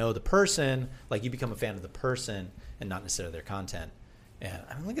get to know the person, like you become a fan of the person and not necessarily their content. And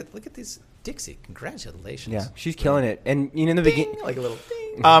I mean, look at these Dixie. Congratulations. Yeah, she's killing it. And you know in the beginning Ding, like a little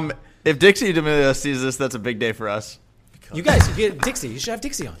ding. If Dixie D'Amelio sees this, that's a big day for us. You guys, you get Dixie. You should have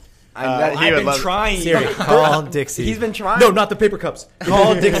Dixie on. He I've would been love- trying. Siri, call Dixie. He's been trying. No, not the paper cups.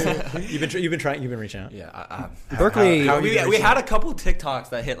 Call Dixie. You've been trying. You've been reaching out. Yeah. Berkeley. How are you We had a couple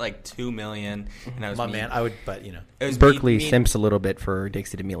TikToks that hit like 2 million. And I was My me. man, I would, but you know, It was Berkeley me- simps a little bit for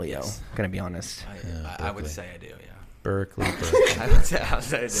Dixie D'Amelio. Gonna be honest. I would say I do, yeah. Berkeley. I would say I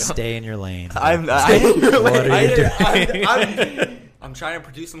do. Stay in your lane. I'm What are you doing? I'm trying to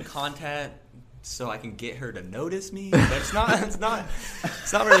produce some content, so I can get her to notice me. But it's not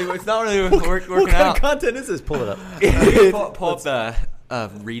really working What kind out. of content is this? Pull it up. Pull up the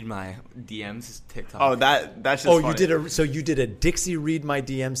read my DMs TikTok. Oh, that's just Oh, funny. you did a Dixie read my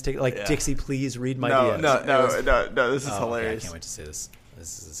DMs Dixie please read my No, DMs. no, this is Okay, I hilarious. can't wait to see this.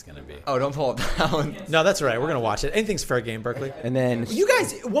 This is gonna be. Oh, don't pull it down. No, that's all right. We're gonna watch it. Anything's fair game, Berkeley. And then You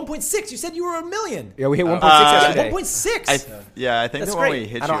guys, 1.6. You said you were a million. yeah, we hit 1.6 Yeah, yesterday. 1.6. I think That's the one great. we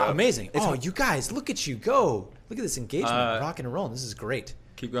hit I you don't- up. amazing. Oh, you guys, look at you go. Look at this engagement, rocking and rolling. This is great.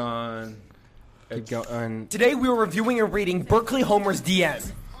 Keep going. Keep going. Today we were reviewing and reading Berkeley Homer's DM.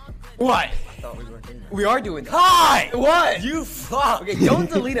 What? We are doing that. Hi! What? You fuck! Okay, don't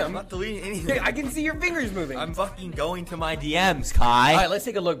delete them. I'm not deleting anything. I can see your fingers moving. I'm fucking going to my DMs, Kai. All right, let's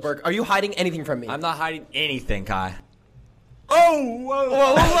take a look, Burke. Are you hiding anything from me? I'm not hiding anything, Kai.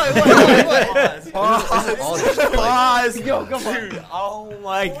 Pause. Yo, come on. Oh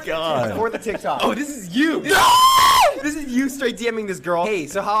my god. For the TikTok. Oh, this is you. This is you straight DMing this girl. Hey,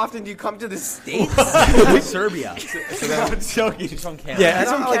 so how often do you come to the States? Serbia. I'm joking. He's from Canada. Yeah, He's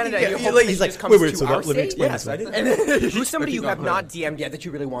from Canada. You hope that he's he like, just comes wait, to so our let me state? explain Yes, this. I did. And then, who's somebody you have not DM'd yet that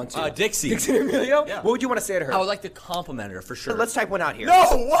you really want to? Dixie. Dixie Emilio? What would you want to say to her? I would like to compliment her for sure. Let's type one out here. No,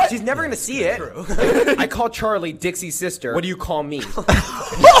 what? She's never going to see it. I call Charlie Dixie's sister. What do you call me?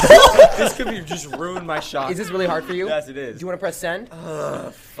 This could be just ruin my shot. Is this really hard for you? Yes, it is. Do you want to press send?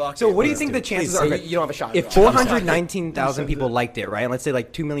 Fuck So it. what do you think the chances are? You don't have a shot. If 419,000 people liked it, right, and let's say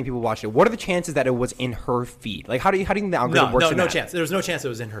like 2 million people watched it, what are the chances that it was in her feed? Like, how do you think the algorithm works? No chance. There was no chance it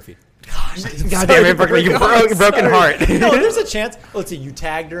was in her feed. God damn it, Berkeley, you broken heart. No, there's a chance. Let's see, you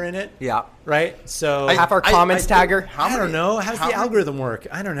tagged her in it. Yeah. Right. So Half our comments tag her. I don't know. How does the algorithm work?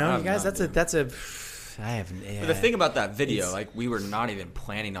 I don't know. You guys, that's a. I have. But the thing about that video, like we were not even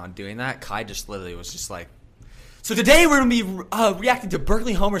planning on doing that. Kai just literally was just like, So today we're gonna be reacting to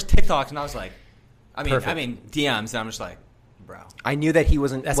Berkeley Homer's TikToks, and I was like, I mean DMs, and I'm just like, bro. I knew that he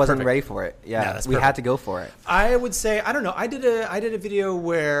wasn't perfect. ready for it. Yeah, that's we had perfect. to go for it. I would say I don't know. I did a video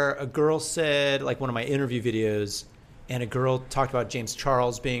where a girl said, like, one of my interview videos, and a girl talked about James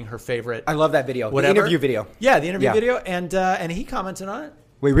Charles being her favorite. I love that video. Whatever. The interview video. Yeah, the interview Yeah. video, and he commented on it.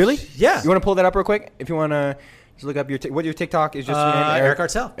 Wait, really? Yeah. You want to pull that up real quick? If you want to just look up what your TikTok is, just your name, Eric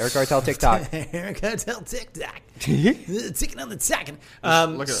Artell. Eric Artell TikTok. Eric Artell TikTok. Ticking on the second.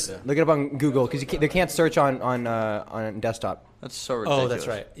 look at it. Look it up on Google because they can't search on desktop. That's so ridiculous. Oh, that's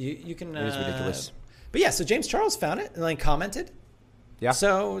right. You can. It is ridiculous. But yeah, so James Charles found it and like commented. Yeah.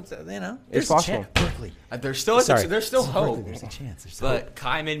 So there's It's a possible. chance. Berkeley. There's still Sorry. there's still Berkeley, hope. there's a chance. There's But hope.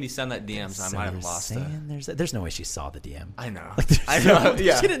 Kai made me send that DM, so I might have lost it. There's no way she saw the DM. I know. I know.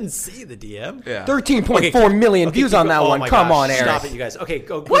 She didn't see the DM. Yeah. 13.4 million Okay, views keep on go- that oh one. my Come gosh, on, Eric. Stop it, you guys. Okay,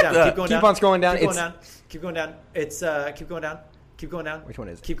 go What down. the- Keep going keep down. on scrolling down. Keep going It's- down. Keep going down. It's keep going down. Keep going down. Which one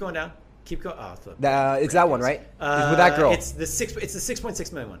is it? Keep going down. Keep going. Oh, It's that one, right? It's with that girl. It's the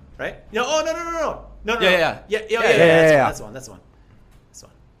 6.6 million one, right? No. Oh no. Yeah. Yeah. That's the one. That's the one.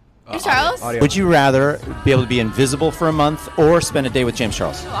 Charles? Audio. Would you rather be able to be invisible for a month or spend a day with James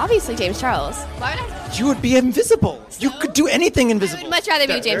Charles? Oh, obviously James Charles. Why would I? You would be invisible. You could do anything I invisible. would much rather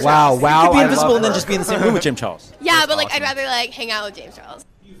be with James Wow, Charles. wow. You could be I invisible love and then her. just be in the same room with James Charles. Yeah, but like I'd rather like hang out with James Charles.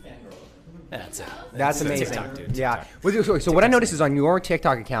 That's it. That's It's amazing. TikTok, dude. Yeah. So what I noticed is on your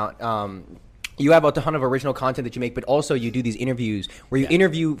TikTok account, you have a ton of original content that you make, but also you do these interviews where you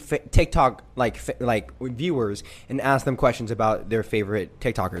interview TikTok like viewers and ask them questions about their favorite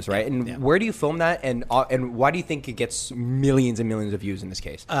TikTokers, right? And where do you film that, and why do you think it gets millions and millions of views in this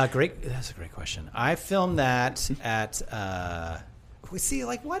case? Great. That's a great question. I filmed that at. We see,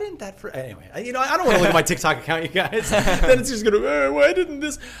 like, why didn't that? Anyway, I don't want to look at my TikTok account, you guys. Then it's just gonna. Why didn't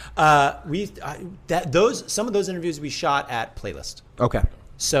this? Some of those interviews we shot at Playlist. Okay.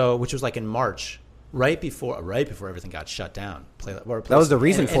 So, which was like in March, right before everything got shut down. That was the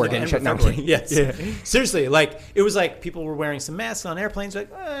reason for it getting shut down. Yes. Yeah. Seriously, like it was like people were wearing some masks on airplanes. Like,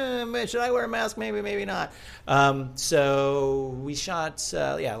 should I wear a mask? Maybe not. So we shot,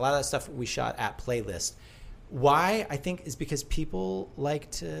 a lot of that stuff we shot at Playlist. Why? I think is because people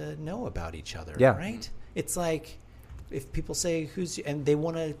like to know about each other. Yeah. Right. It's like if people say and they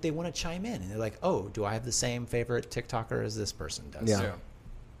want to chime in, and they're like, oh, do I have the same favorite TikToker as this person does? Yeah.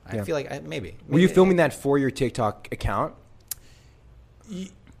 I feel like maybe. Were you filming that for your TikTok account? I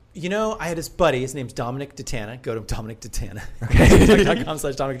had this buddy. His name's Dominic Ditana. Go to Dominic Ditana. Okay.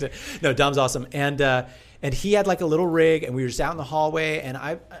 TikTok.com/Dominic Ditana. No, Dom's awesome. And he had like a little rig, and we were just out in the hallway. And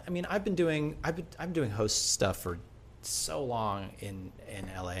I've been doing host stuff for so long in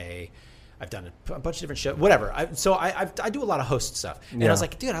LA. I've done a bunch of different shows, whatever. I do a lot of host stuff. And I was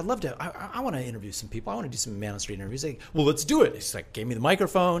like, dude, I'd love to. I want to interview some people. I want to do some Man on the Street interviews. Like, well, let's do it. He's like, gave me the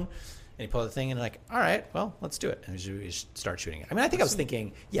microphone. And you pull the thing and like, all right, well, let's do it. And we just start shooting it. I mean, I think I was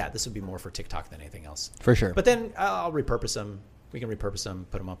thinking, yeah, this would be more for TikTok than anything else. For sure. But then I'll repurpose them. We can repurpose them,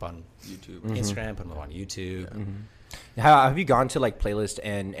 put them up on YouTube, Instagram, put them up on YouTube. How have you gone to like Playlist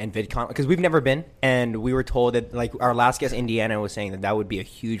and VidCon? Because we've never been, and we were told that like our last guest, Indiana, was saying that would be a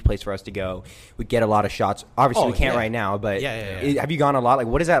huge place for us to go. We get a lot of shots. Obviously, we can't right now, but have you gone a lot? Like,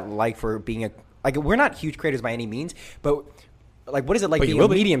 what is that like for being we're not huge creators by any means, but like, what is it like being a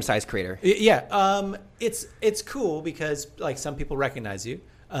medium-sized creator? Yeah, it's cool because like some people recognize you,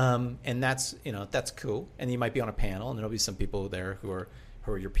 and that's cool. And you might be on a panel, and there'll be some people there who are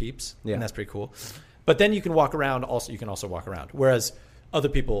your peeps, and that's pretty cool. But then you can walk around. Also, you can also walk around. Whereas other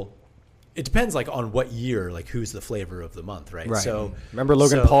people, it depends like on what year, like who's the flavor of the month, right? So remember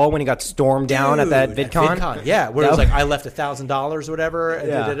Logan Paul when he got stormed down at that VidCon? Yeah, where it was like I left $1,000 or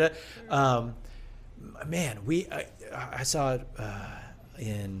whatever. Yeah. Man, I saw it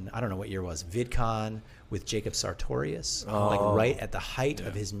in I don't know what year it was, VidCon with Jacob Sartorius, like right at the height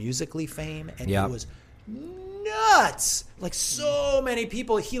of his Musical.ly fame, and it was nuts. Like so many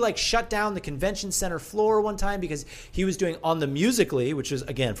people. He like shut down the convention center floor one time because he was doing on the Musical.ly, which was,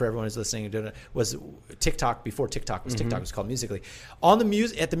 again, for everyone who's listening, was TikTok before TikTok was TikTok was called Musical.ly. On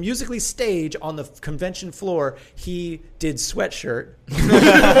the at the Musical.ly stage on the convention floor, he did Sweatshirt.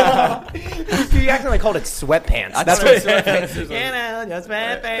 He actually called it Sweatpants. That's what Sweatpants is. Just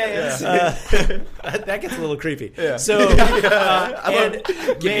Sweatpants. That gets a little creepy. Yeah. So and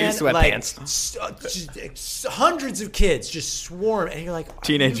man, Sweatpants. Like hundreds of kids just swarm, and you're like,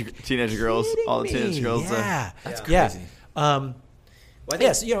 teenage girls, all the teenage girls. Yeah, that's crazy. Yeah.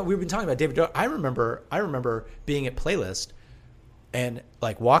 So we've been talking about David. I remember being at Playlist, and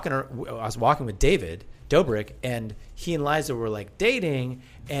like I was walking with David Dobrik, and he and Liza were like dating,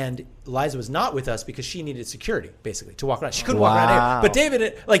 and Liza was not with us because she needed security basically to walk around. She couldn't walk around anywhere.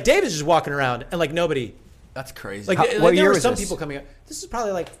 But David's just walking around, and like nobody. That's crazy. Like, what year there were was some this? people coming up. This is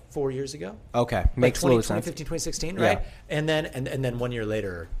probably like 4 years ago. Okay, makes a little sense. 2015, 2016, right? Yeah. And then 1 year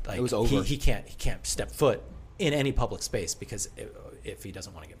later, like it was over. He can't step foot in any public space because if he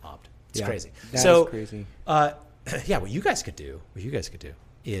doesn't want to get mobbed, it's crazy. That's crazy. What you guys could do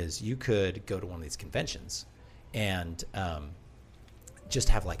is you could go to one of these conventions and just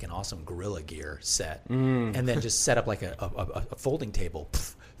have like an awesome Gorilla Gear set, and then just set up like a folding table,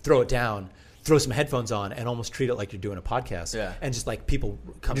 throw it down. Throw some headphones on and almost treat it like you're doing a podcast. Yeah. And just like people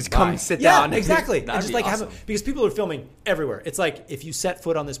come sit down. Yeah, exactly. That'd and just be like awesome. because people are filming everywhere. It's like if you set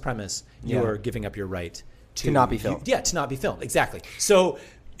foot on this premise, you are giving up your right to not be filmed. To not be filmed. Exactly. So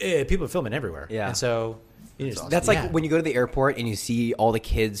people are filming everywhere. Yeah. And so that's like when you go to the airport and you see all the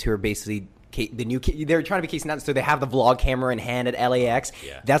kids who are basically the new kid, they're trying to be Casey Neistat, so they have the vlog camera in hand at LAX.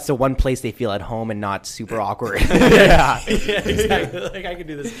 Yeah. That's the one place they feel at home and not super awkward. Yeah, exactly. Like I could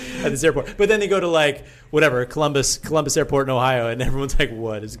do this at this airport, but then they go to like whatever Columbus Airport in Ohio, and everyone's like,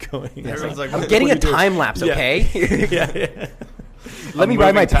 "What is going on?" Everyone's like, "I'm getting a time lapse, okay?" Yeah. Let me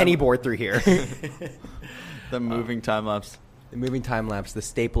ride my penny board through here. The moving time lapse. The moving time lapse, the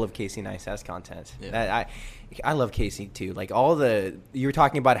staple of Casey Neistat's content. Yeah. I love Casey too. Like you were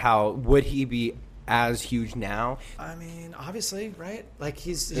talking about how would he be as huge now? I mean, obviously, right? Like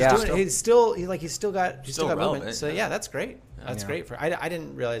he's doing it. He's still got movement. So yeah, that's great. That's great for. I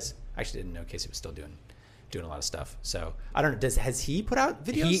didn't realize. I actually didn't know Casey was still doing a lot of stuff. So I don't know. Has he put out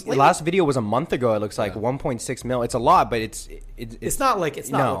videos? The last video was a month ago. It looks like 1.6 mil. It's a lot, but it's not what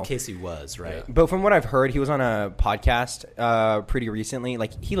Casey was, right? Yeah. But from what I've heard, he was on a podcast pretty recently.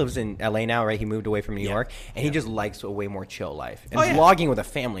 Like he lives in LA now, right? He moved away from New York, and he just likes a way more chill life. And vlogging with a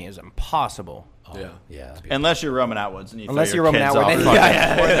family is impossible. Yeah. Unless you're Roman Atwoods, and unless you're Roman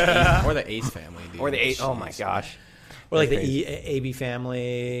Atwoods, or the Ace family, dude. Or the Ace. Oh my gosh. Or like the AB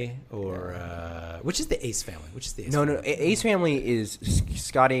family, or which is the Ace family? Which is the Ace family? No. Ace family is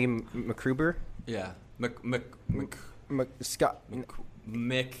Scotty McCruber. Yeah, Mick.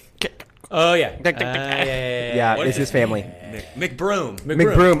 Oh yeah, yeah. It's his family.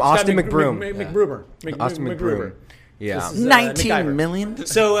 McBroom. Austin McBroom. Austin McBroom. Yeah, 19 million.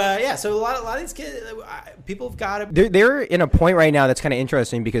 So so a lot of these kids, people have got it. They're in a point right now that's kind of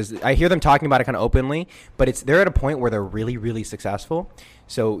interesting because I hear them talking about it kind of openly, but they're at a point where they're really, really successful.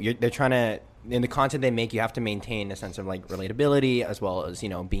 So they're trying to, in the content they make, you have to maintain a sense of like relatability as well as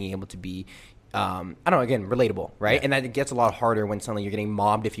being able to be, relatable, right? Yeah. And that gets a lot harder when suddenly you're getting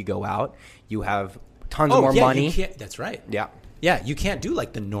mobbed if you go out. You have tons more money. That's right. Yeah. Yeah, you can't do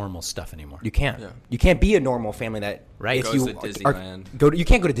like the normal stuff anymore. You can't. Yeah. You can't be a normal family that goes to Disneyland. You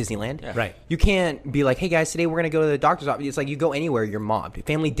can't go to Disneyland. Yeah. Right. You can't be like, hey guys, today we're gonna go to the doctor's office. It's like you go anywhere, you're mobbed.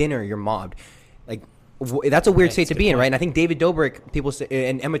 Family dinner, you're mobbed. Like that's a weird state to be in, right? And I think David Dobrik, people say,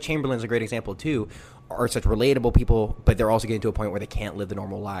 and Emma Chamberlain's a great example too, are such relatable people, but they're also getting to a point where they can't live the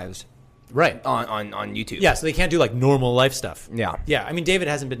normal lives. Right. On YouTube. Yeah, so they can't do like normal life stuff. Yeah. Yeah, I mean, David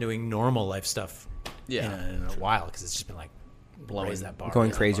hasn't been doing normal life stuff Yeah. in a while because it's just been like, raise that bar. Going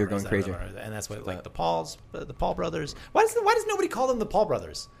raise that crazier, bar, raise going that crazier. bar. And that's what, like, the Paul brothers. Why does nobody call them the Paul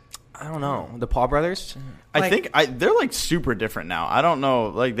brothers? I don't know. The Paul brothers? I think they're like super different now. I don't know.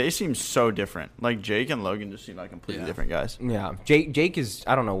 Like they seem so different. Like Jake and Logan just seem like completely different guys. Yeah. Jake is,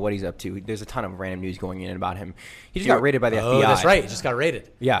 I don't know what he's up to. There's a ton of random news going in about him. He just got raided by the FBI. Oh, that's right. He just got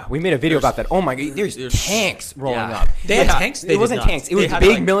raided. Yeah. We made a video about that. Oh my God. There's tanks rolling up. They had tanks? It wasn't tanks. It was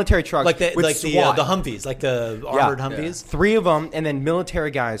big military trucks. Like the SWAT. Humvees, like the armored Humvees. 3 of them, and then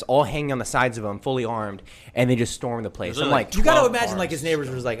military guys all hanging on the sides of them, fully armed, and they just stormed the place. I'm like, you got to imagine like his neighbors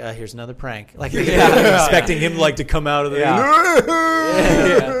was like, here's another prank. Like expecting him like to come out of the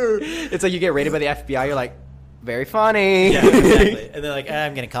It's like you get raided by the FBI. You're like, very funny. Yeah, exactly. And they're like,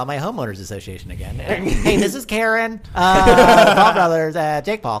 I'm going to call my homeowners association again. Hey, this is Karen, Paul brothers,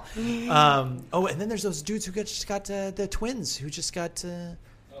 Jake Paul. And then there's those dudes who just got the twins who just got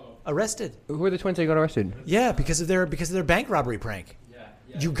arrested. Who are the twins that got arrested? Yeah, because of their bank robbery prank.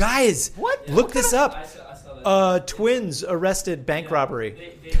 Yeah. You guys, what? Look this up. I saw that. Twins arrested bank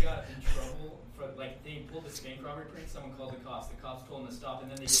robbery. They got in trouble for they pulled this bank robbery prank. Someone called the cops. The cops told them to stop,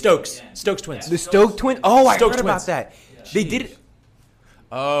 and then they Stokes twins. The Stoke twins. Oh, I Stokes heard about twins. that. They did it.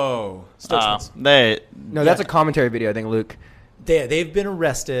 Oh. Stokes twins. No, that's a commentary video. I think Luke. They've been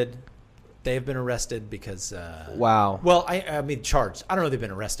arrested. They've been arrested because. Wow. Well, I mean charged. I don't know if they've been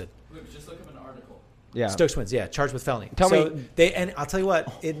arrested. Luke, just look up an article. Yeah. Stokes twins, charged with felony. Tell me, and I'll tell you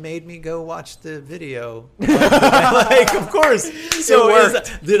what, it made me go watch the video. Like, of course. So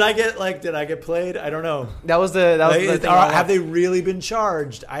did I get played? I don't know. That was the thing. Have they really been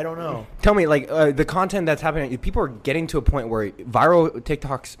charged? I don't know. Tell me, like the content that's happening, people are getting to a point where viral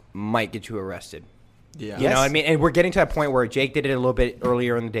TikToks might get you arrested. Yeah. You know what I mean? And we're getting to that point where Jake did it a little bit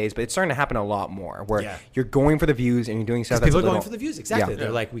earlier in the days, but it's starting to happen a lot more where you're going for the views and you're doing stuff that's people are going for the views. Exactly. Yeah.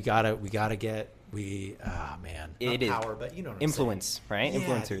 They're like, we gotta get man. It is power, but you know what influence, I'm saying. right?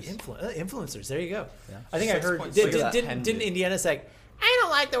 Yeah, Influencers. Influencers. There you go. Yeah. I think 6. I heard. Didn't Indiana say, I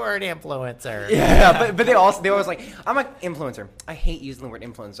don't like the word influencer. Yeah, but they always like, I'm an influencer. I hate using the word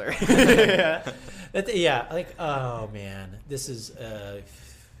influencer. Like, oh man, this is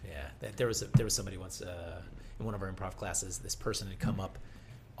there was somebody once in one of our improv classes. This person had come up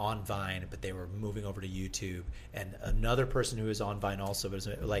on Vine, but they were moving over to YouTube, and another person who was on Vine also, but was,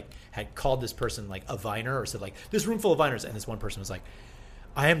 like, had called this person like a Viner, or said like, this room full of Viners, and this one person was like,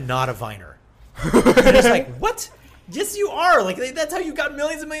 I am not a Viner. And it's like, what? Yes, you are. Like, that's how you got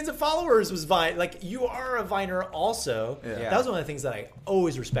millions and millions of followers, was Vine. Like, you are a Viner also. Yeah. That was one of the things that I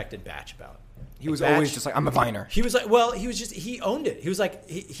always respected Batch about. He was always just like, I'm a Viner. He was like, well, he owned it. He was like,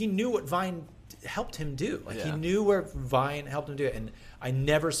 he knew what Vine helped him do. Like, he knew where Vine helped him do it. And I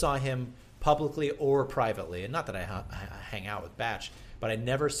never saw him publicly or privately, and not that I hang out with Batch, but I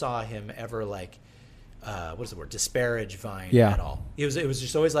never saw him ever, like, what is the word? Disparage Vine at all. It was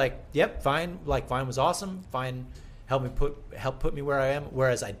just always like, yep, Vine was awesome. Vine helped put me where I am.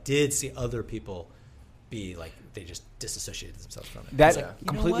 Whereas I did see other people be like, they just disassociated themselves from it. That like,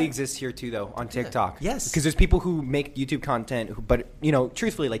 completely exists here too, though, on TikTok. Yes, because there's people who make YouTube content, but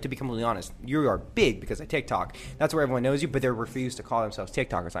truthfully, like, to be completely honest, you are big because of TikTok. That's where everyone knows you, but they refuse to call themselves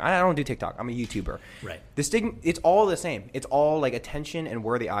TikTokers. Like, I don't do TikTok. I'm a YouTuber. Right. The stigma, it's all the same. It's all like attention and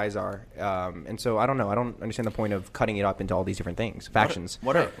where the eyes are. And so I don't know. I don't understand the point of cutting it up into all these different things, factions.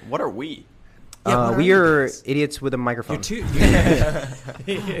 What are we? We are idiots with a microphone. Very,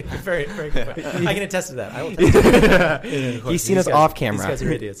 very good point. I can attest to that. I will attest to that. He's seen us off camera. These guys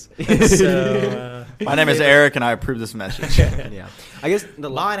are idiots. So, my name is Eric, and I approve this message. Yeah, I guess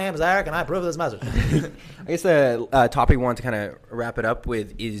my name is Eric, and I approve this message. I guess the topic we want to kind of wrap it up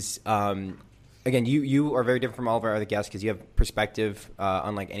with is. Again, you are very different from all of our other guests because you have perspective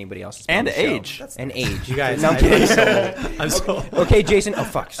unlike anybody else. And age. And age. You guys, no, I'm so okay, Jason. Oh,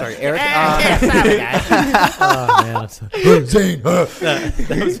 fuck. Sorry, Eric. Oh, man. Zane.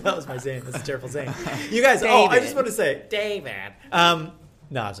 That was my Zane. That's a terrible Zane. You guys, I just want to say, David.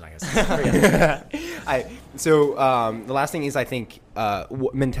 No, I was not going to say it. So the last thing is, I think,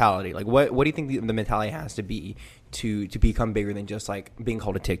 mentality. Like, what do you think the mentality has to be to become bigger than just like being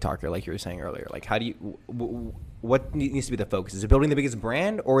called a TikToker, like you were saying earlier? Like, how do you what needs to be the focus? Is it building the biggest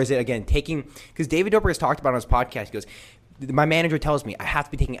brand, or is it, again, taking, because David Dobrik has talked about on his podcast, he goes, my manager tells me I have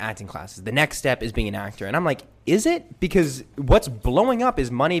to be taking acting classes. The next step is being an actor. And I'm like, is it? Because what's blowing up is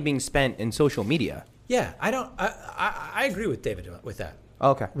money being spent in social media. Yeah, I agree with David with that.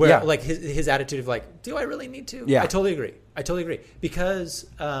 Okay. Where Yeah. like his attitude of like, do I really need to? Yeah. I totally agree because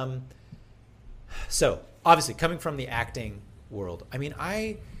so obviously coming from the acting world, I mean,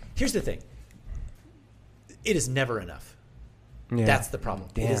 here's the thing. It is never enough. Yeah. That's the problem.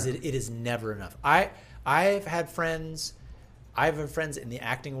 Damn. It is never enough. I've had friends in the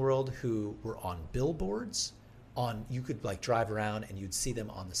acting world who were on billboards, you could like drive around and you'd see them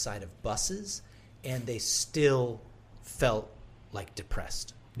on the side of buses, and they still felt like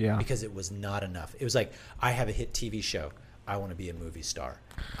depressed. Yeah. Because it was not enough. It was like, I have a hit TV show. I want to be a movie star.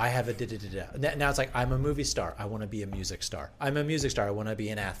 I have a da-da-da-da. Now it's like, I'm a movie star. I want to be a music star. I'm a music star. I want to be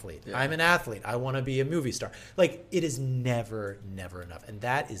an athlete. Yeah. I'm an athlete. I want to be a movie star. Like, it is never, never enough. And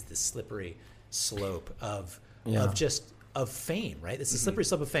that is the slippery slope of fame, right? It's the slippery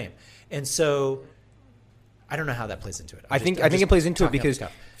slope of fame. And so I don't know how that plays into it. I think it plays into it because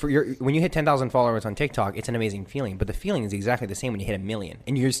when you hit 10,000 followers on TikTok, it's an amazing feeling. But the feeling is exactly the same when you hit 1 million,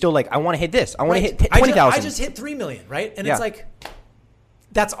 and you're still like, I want to hit this. I want to hit 20,000. I just hit 3 million, right? And it's like,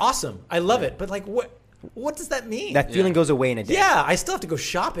 that's awesome. I love it. But like, what does that mean? That feeling goes away in a day. Yeah, I still have to go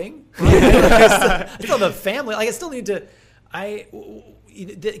shopping. I still have a family. Like, I still need to.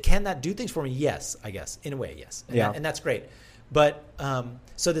 Can that do things for me? Yes, I guess in a way, yes. And that's great. But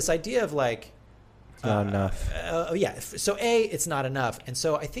so this idea of like. It's not enough. So it's not enough. And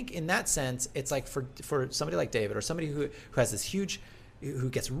so I think in that sense, it's like for somebody like David or somebody who has this huge, who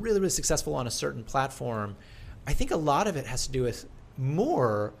gets really, really successful on a certain platform, I think a lot of it has to do with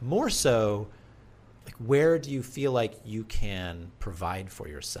more so like, where do you feel like you can provide for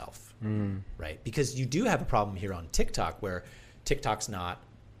yourself, right? Because you do have a problem here on TikTok where TikTok's not,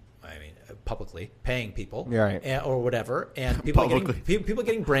 publicly paying people, or whatever, and people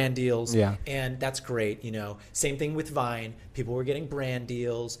getting brand deals, and that's great. Same thing with Vine. People were getting brand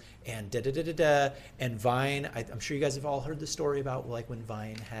deals, and and Vine. I'm sure you guys have all heard the story about like when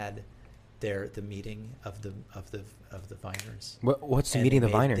Vine had the meeting of the Viners. What's the meeting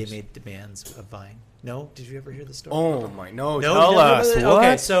of the Viners? They made demands of Vine. No, did you ever hear the story? Oh my no! Tell us what?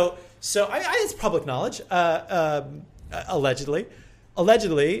 Okay, so it's public knowledge.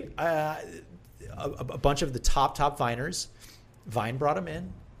 Allegedly, a bunch of the top Viners, Vine brought them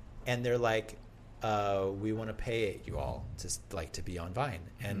in, and they're like, we want to pay you all to be on Vine.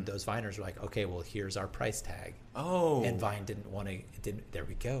 And those Viners were like, okay, well, here's our price tag. Oh. And Vine didn't want to. There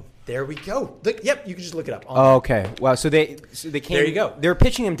we go. Look, yep, you can just look it up. Okay. Wow. So they came. There you go. They were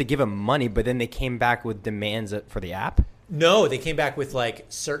pitching them to give them money, but then they came back with demands for the app. No, they came back with like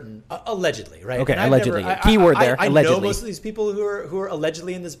certain allegedly, right? Okay, allegedly. Keyword there. I allegedly. know most of these people who are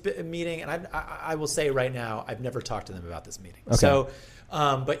allegedly in this meeting, and I will say right now, I've never talked to them about this meeting. Okay. So,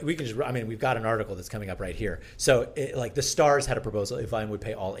 but we can just. We've got an article that's coming up right here. So, like the Stars had a proposal if Vine would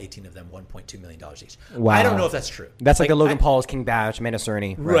pay all 18 of them $1.2 million each. Wow. I don't know if that's true. That's like the Logan Paul's, King Bach, Amanda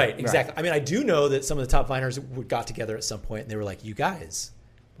Cerny. Right. Exactly. Right. I do know that some of the top Viners got together at some point, and they were like, "You guys."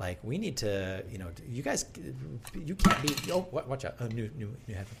 Like, we need to, you guys, you can't be. Oh, watch out! Oh, new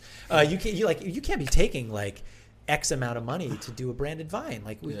headphones. You can't be taking like X amount of money to do a branded Vine.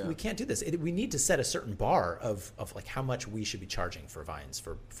 Like, we can't do this. We need to set a certain bar of like how much we should be charging for Vines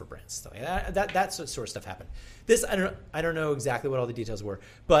for brands. Stuff like that sort of stuff happened. This I don't know exactly what all the details were,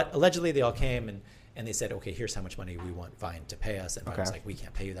 but allegedly they all came and they said, okay, here's how much money we want Vine to pay us. And Vine was like, we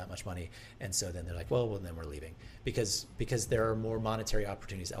can't pay you that much money. And so then they're like, well, then we're leaving because there are more monetary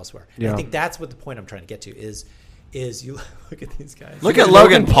opportunities elsewhere. Yeah. And I think that's what the point I'm trying to get to is you look at these guys. Look at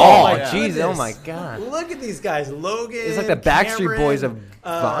Logan Paul. Jeez, oh my God. Look at these guys. Logan, it's like the Backstreet Boys of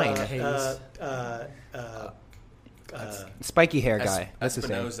Vine. Spiky hair guy. That's his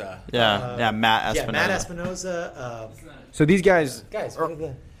name. Yeah, Matt Espinoza. Yeah, Matt Espinoza. So these guys. Guys, what are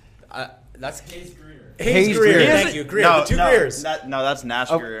the... That's Hayes Greer. Hayes Greer, thank you. Greer, the two Greers. No, that's Nash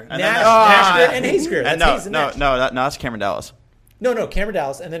Greer. Nash Greer and Hayes Greer. That's Cameron Dallas. No, Cameron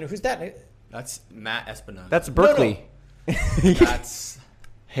Dallas. And then who's that? That's Matt Espinoza. That's Berkeley. No. That's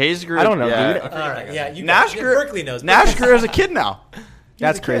Hayes Greer. I don't know, dude. All right, yeah. Nash Greer. Berkeley knows. Nash Greer is a kid now.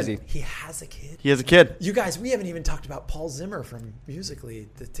 That's crazy. He has a kid. He has a kid. You guys, we haven't even talked about Paul Zimmer from Musical.ly,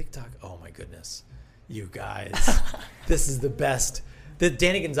 the TikTok. Oh my goodness, you guys, this is the best.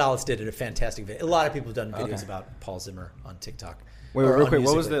 Danny Gonzalez did a fantastic video. A lot of people have done videos about Paul Zimmer on TikTok. Wait, real quick.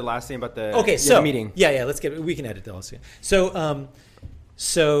 What was the last thing about the the meeting? Yeah. We can edit those.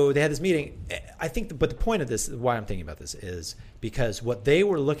 So they had this meeting. I think, but the point of this, why I'm thinking about this, is because what they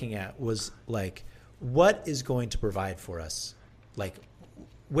were looking at was like, what is going to provide for us? Like,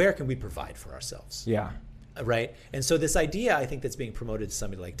 where can we provide for ourselves? Yeah. Right. And so this idea, I think, that's being promoted to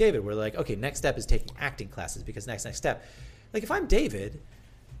somebody like David, where like, okay, next step is taking acting classes because next step. Like if I'm David,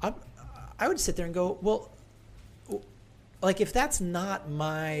 I would sit there and go, well, like if that's not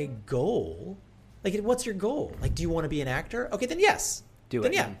my goal, like what's your goal? Like, do you want to be an actor? Okay, then yes.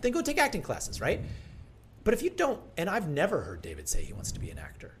 Then go take acting classes, right? But if you don't, and I've never heard David say he wants to be an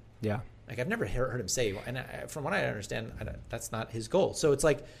actor. Yeah. Like I've never heard him say, and from what I understand, that's not his goal. So it's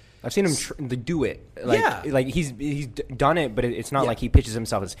like I've seen him do it. Like he's done it, but it's not like he pitches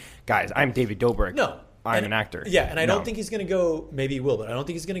himself as, guys, I'm David Dobrik. No. I'm an actor. Yeah, and I don't think he's going to go. Maybe he will, but I don't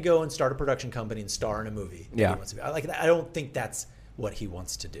think he's going to go and start a production company and star in a movie. Yeah, he wants to be. I don't think that's what he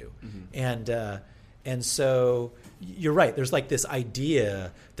wants to do. And so you're right. There's like this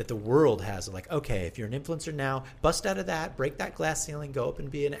idea that the world has of like, okay, if you're an influencer now, bust out of that, break that glass ceiling, go up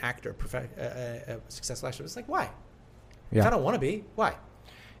and be an actor, a successful actor. It's like, why? If I don't want to be, why?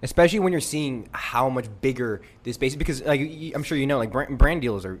 Especially when you're seeing how much bigger this space is, because like I'm sure you know, like brand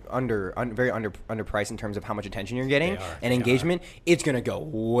deals are very underpriced in terms of how much attention you're getting and engagement. It's gonna go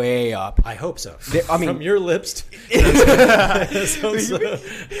way up. I hope so. I mean, from your lips. Let's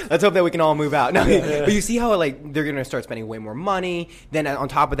hope that we can all move out. No, but you see how like they're gonna start spending way more money. Then on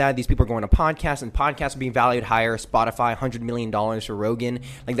top of that, these people are going to podcasts, and podcasts are being valued higher. Spotify, $100 million for Rogan.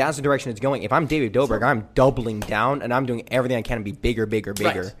 Like that's the direction it's going. If I'm David Dobrik, I'm doubling down and I'm doing everything I can to be bigger.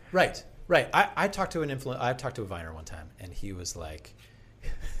 Right. I talked to I talked to a Viner one time, and he was like,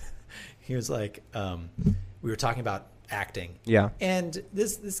 we were talking about acting. Yeah. And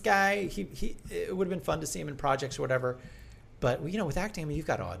this guy, he it would have been fun to see him in projects or whatever, but with acting, I mean, you've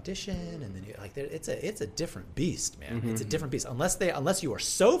got to audition, and then it's a different beast, man. Mm-hmm. It's a different beast unless you are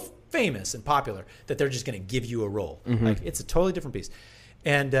so famous and popular that they're just going to give you a role. Mm-hmm. Like it's a totally different beast.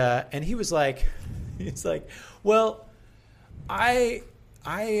 And he was like, well, I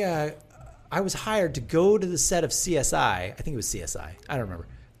was hired to go to the set of CSI. I think it was CSI. I don't remember.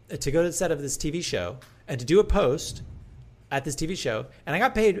 To go to the set of this TV show and to do a post at this TV show. And I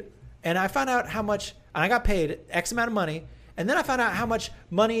got paid, and I found out how much, and I got paid X amount of money. And then I found out how much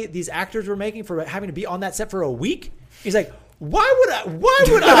money these actors were making for having to be on that set for a week. He's like, why would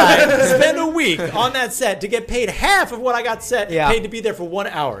I spend a week on that set to get paid half of what I got paid to be there for 1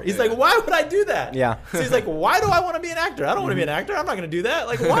 hour? He's like, why would I do that? Yeah. So he's like, why do I want to be an actor? I don't want to be an actor. I'm not going to do that.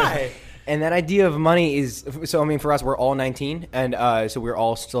 Like, why? And that idea of money is, so I mean, for us, we're all 19, and so we're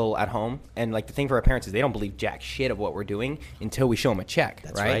all still at home. And like the thing for our parents is they don't believe jack shit of what we're doing until we show them a check.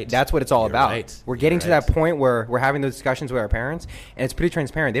 That's right? right. That's what it's all You're about. right. We're getting to that point where we're having those discussions with our parents, and it's pretty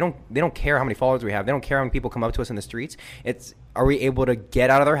transparent. They don't care how many followers we have. They don't care how many people come up to us in the streets. It's, are we able to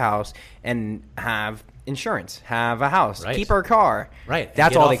get out of their house and have insurance, have a house, keep our car? Right.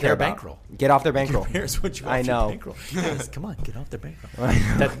 That's all they care about. Bankroll. Get off their bankroll. Here's what you want. I know. Bankroll. Yes, come on, get off their bankroll.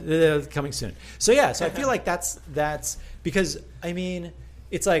 That's coming soon. So yeah, so I feel like that's because I mean,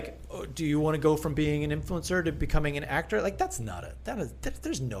 it's like, do you want to go from being an influencer to becoming an actor? Like that's not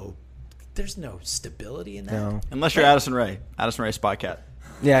there's no stability in that. No. Unless you're Addison Rae Spot Cat.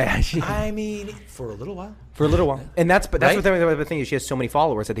 Yeah. I mean, for a little while. And that's what the thing is. She has so many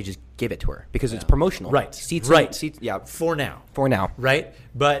followers that they just give it to her because it's promotional. Right. Seats. Yeah. For now. Right.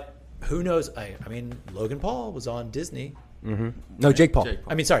 But who knows? I mean, Logan Paul was on Disney. Mm-hmm. No, Jake Paul.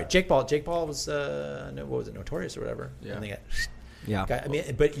 I mean, sorry, Jake Paul. Jake Paul was what was it, Notorious or whatever? Yeah. And they got, yeah. I mean,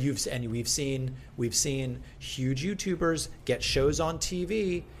 but we've seen huge YouTubers get shows on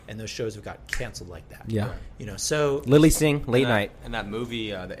TV, and those shows have got canceled like that. Yeah. So Lily Singh, late night. And that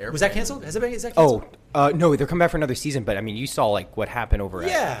movie, The Airplane. Was that canceled? Is that canceled? No, they're coming back for another season. But I mean, you saw like what happened over.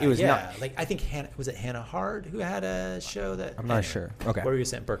 It was not. Like I think was it Hannah Hard who had a show that? I'm not sure. Okay. What were you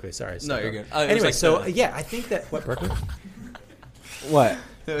saying, Berkeley? Sorry. No, you're good. Anyway, like I think that what Berkeley. What?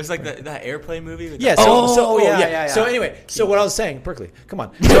 It was like that airplane movie. Yeah. Yeah. So anyway, what I was saying, Berkeley, come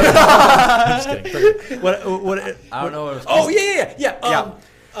on. I'm just kidding. Berkeley. What? I don't know what it was. Oh yeah.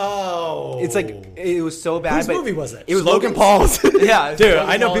 It's like it was so bad. Whose movie was it? It was Logan Paul's. Yeah, dude.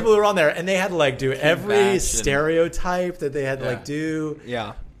 I know people who were on there, and they had to like do every stereotype that they had to like do.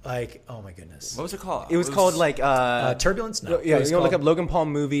 Yeah. Like, oh my goodness. What was it called? It was called like Turbulence. No. Yeah, you look up Logan Paul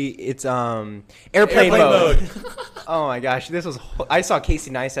movie. It's Airplane Mode. Oh my gosh, this was. I saw Casey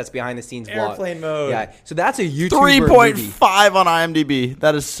Neistat's behind the scenes vlog. Airplane Mode. Yeah, so that's a YouTube 3.5 on IMDb.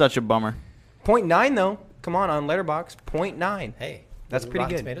 That is such a bummer. 0.9 though. Come on Letterboxd. 0.9. Hey, that's pretty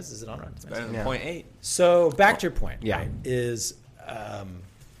Rotten good. Tomatoes, is it on Rotten Tomatoes? Better than 0.8. So back to your point. Yeah. Right, is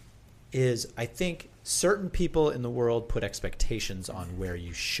I think certain people in the world put expectations on where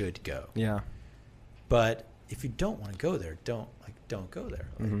you should go. Yeah. But if you don't want to go there, don't go there.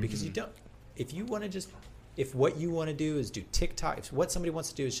 Because you don't. If you want to if what you want to do is do TikTok, if what somebody wants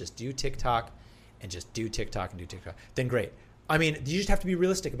to do is just do TikTok and just do TikTok and do TikTok, then great. I mean, you just have to be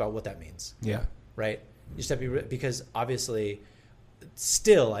realistic about what that means. Yeah. Right? You just have to be because obviously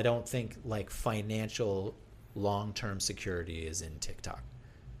still I don't think like financial long-term security is in TikTok.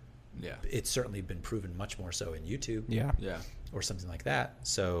 Yeah. It's certainly been proven much more so in YouTube. Yeah. Or something like that.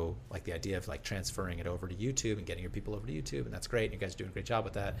 So like the idea of like transferring it over to YouTube and getting your people over to YouTube, and that's great. You guys are doing a great job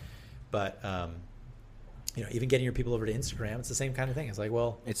with that. But even getting your people over to Instagram, it's the same kind of thing. It's like,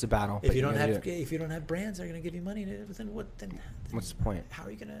 well, it's a battle. If you don't have brands that are going to give you money, then what's the point? How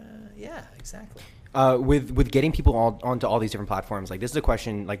are you going to? Yeah, exactly. With getting people onto all these different platforms, like this is a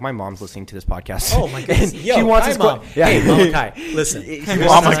question. Like my mom's listening to this podcast. Oh my goodness! Yo, she wants hi, Mom. Hey, Mama Kai, listen.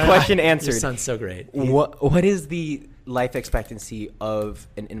 Mama's question answered. Your son's so great. What is the life expectancy of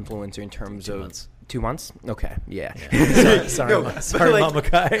an influencer in terms 2 of months. 2 months? Okay, yeah. Sorry, Mama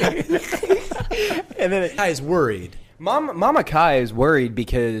Kai. And then Kai is worried. Mama Kai is worried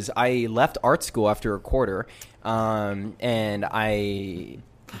because I left art school after a quarter,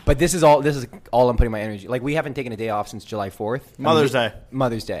 but this is all I'm putting my energy. Like we haven't taken a day off since July 4th.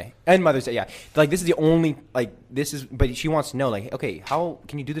 Mother's Day, yeah. Like this is the only but she wants to know like, okay, how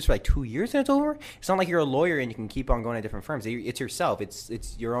can you do this for like 2 years and it's over? It's not like you're a lawyer and you can keep on going to different firms. It's yourself.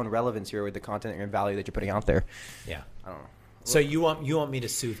 It's your own relevance here with the content and value that you're putting out there. Yeah, I don't know. So you want me to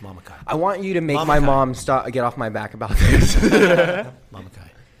soothe Mama Kai? I want you to make my mom get off my back about this. Mama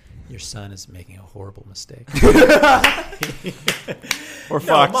Kai, your son is making a horrible mistake. We're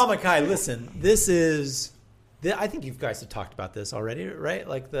fucked. Mama Kai, listen. This is. I think you guys have talked about this already, right?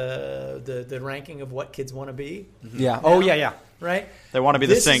 Like the ranking of what kids want to be. Yeah. Now, Oh yeah. Right. They want to be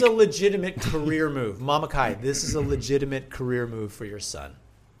the This sink. is a legitimate career move, Mama Kai. This is a legitimate career move for your son.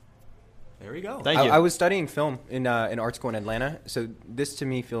 There we go. Thank you. I was studying film in art school in Atlanta, so this to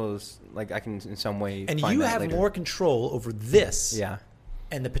me feels like I can in some way. And find you that have later. more control over this, Yeah.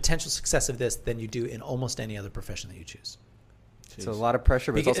 and the potential success of this than you do in almost any other profession that you choose. It's a lot of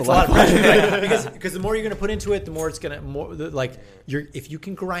pressure, but Because it's also a lot of pressure. right? because the more you're going to put into it, the more it's going to if you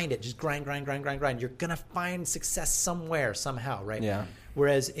can grind it, just grind, you're going to find success somewhere, somehow, right? Yeah.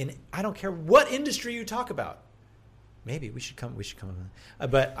 Whereas I don't care what industry you talk about. Maybe we should come.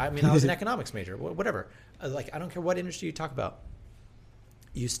 But I mean, I was an economics major. Whatever. I don't care what industry you talk about.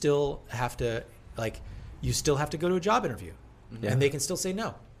 You still have to go to a job interview, and they can still say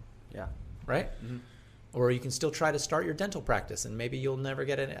no. Yeah. Right. Mm-hmm. Or you can still try to start your dental practice, and maybe you'll never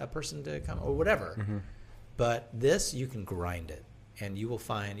get a person to come, or whatever. Mm-hmm. But this, you can grind it, and you'll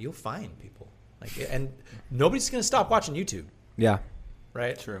find people. And nobody's going to stop watching YouTube. Yeah.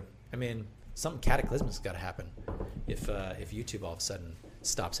 Right. True. I mean, something cataclysmic has got to happen if YouTube all of a sudden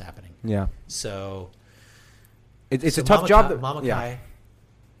stops happening. Yeah. So it's a tough job. Mama Kai,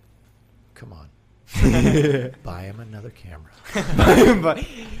 come on, buy him another camera. But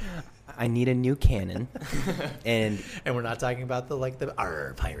I need a new Canon, and we're not talking about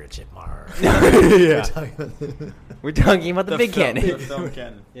the pirate ship Mar. Yeah. We're talking about the big Canon. The film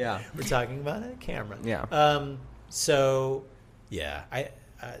Canon. Yeah. We're talking about a camera. Yeah. So yeah,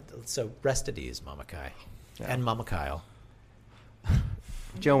 so rest at ease, Mama Kai, and Mama Kyle,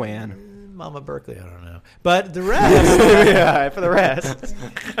 Joanne, Mama Berkeley. I don't know, but the rest. Yeah, for the rest.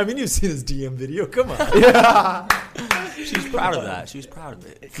 I mean, you've seen this DM video. Come on. Yeah. She's proud of that. She was proud of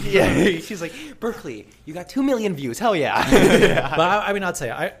it. Yeah. She's like, Berkeley, you got 2 million views. Hell yeah. Yeah. But I mean, I'll tell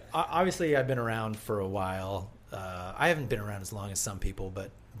you, I obviously I've been around for a while. I haven't been around as long as some people,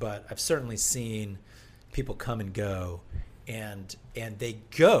 but I've certainly seen people come and go, and they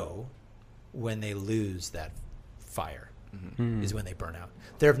go when they lose that fire. Mm-hmm. Is when they burn out.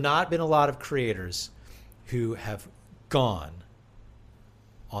 There have not been a lot of creators who have gone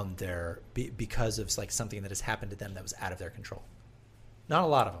on because of something that has happened to them that was out of their control. Not a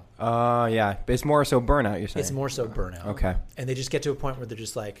lot of them. Yeah. But it's more so burnout, you're saying. It's more so burnout. Okay. And they just get to a point where they're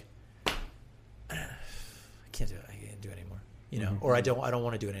just like, I can't do it. I can't do it anymore. Mm-hmm. Or I don't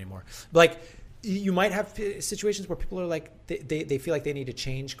want to do it anymore. Like, you might have situations where people are like, they feel like they need to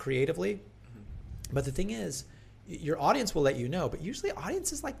change creatively. Mm-hmm. But the thing is, your audience will let you know, but usually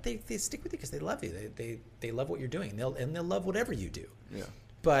audiences they stick with you because they love you. They love what you're doing. They'll love whatever you do. Yeah.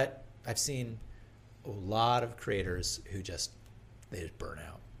 But I've seen a lot of creators who they just burn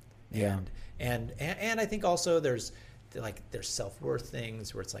out. Yeah. And I think also there's self-worth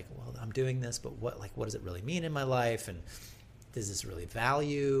things where it's like, well, I'm doing this, but what does it really mean in my life, and does this really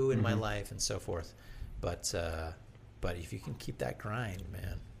value in my life, and so forth. But if you can keep that grind,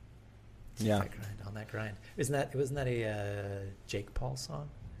 man. Yeah. On that grind. Wasn't that a Jake Paul song?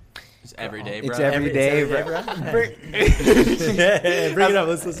 It's every day, bro. It's every day, bro. Bring it up.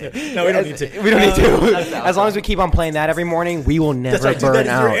 Let's listen to it. No, we don't need to. We don't need to. As long as we keep on playing that every morning, we will never burn out. That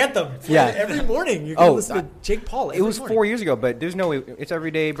is your anthem. Yeah. Every morning you're going to listen to Jake Paul. It was 4 years ago, but there's no way. It's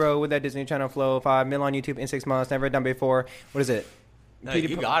every day, bro, with that Disney Channel flow. 5 mil on YouTube in 6 months. Never done before. What is it? No,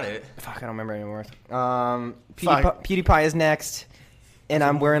 you got it. Fuck, I don't remember anymore. PewDiePie is next, and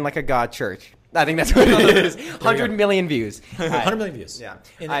I'm wearing like a god church. I think that's what it is. 100 million views. 100 million views. Yeah.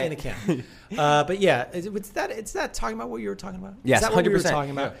 In a can. But yeah, it's that talking about what you were talking about? Yes, Is that what 100%. we were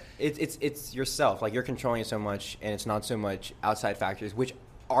talking about? Yeah. It's yourself. Like, you're controlling it so much, and it's not so much outside factors, which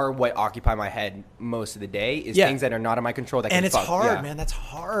are what occupy my head most of the day, is things that are not in my control. That and can it's fuck. hard, man. That's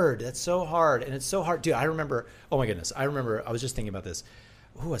hard. That's so hard. And it's so hard. Dude, I remember, oh my goodness. I was just thinking about this.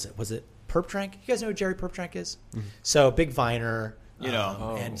 Who was it? Was it Perptrank? You guys know who Jerry Perptrank is? Mm-hmm. So, big Viner.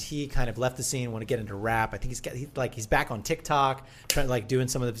 And he kind of left the scene, want to get into rap. I think he's back on TikTok, trying like doing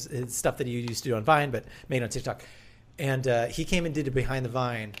some of his stuff that he used to do on Vine, but made on TikTok. And he came and did it behind the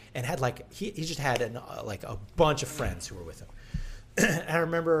Vine, and had like he just had a bunch of friends who were with him. And I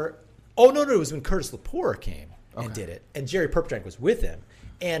remember, it was when Curtis Lepore came and did it, and Jerry Perptrank was with him,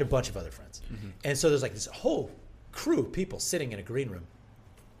 and a bunch of other friends. Mm-hmm. And so there's like this whole crew of people sitting in a green room.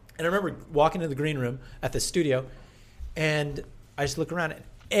 And I remember walking into the green room at the studio, and I just look around and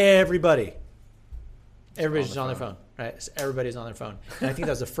everybody's just on their phone, right? So everybody's on their phone. And I think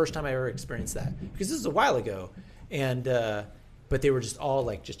that was the first time I ever experienced that, because this is a while ago. And, but they were just all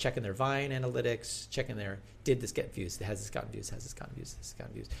like just checking their Vine analytics, checking did this get views? Has this gotten views? Has this gotten views? Has this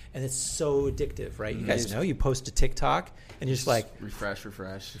gotten views? And it's so addictive, right? You guys know, you post to TikTok and you're just like refresh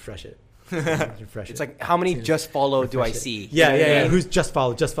it. It's like, how many just followed do I see? Yeah. Who's just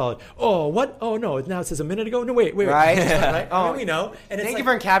followed? Oh, what? Oh, no. Now it says a minute ago. No, wait. Right? Right? Oh, we know. And thank you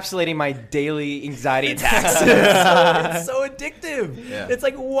for encapsulating my daily anxiety attacks. It's so addictive. Yeah. It's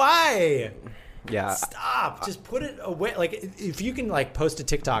like, why? Yeah. Stop. Just put it away. Like, if you can like post a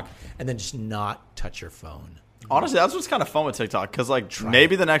TikTok and then just not touch your phone. Honestly, that's what's kind of fun with TikTok, because like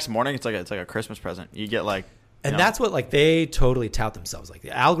maybe the next morning it's like a Christmas present. You get like, and that's what like they totally tout themselves, like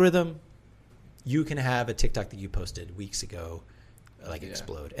the algorithm. You can have a TikTok that you posted weeks ago, like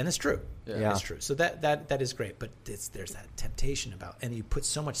explode, and it's true. Yeah, it's true. So that is great, but there's that temptation and you put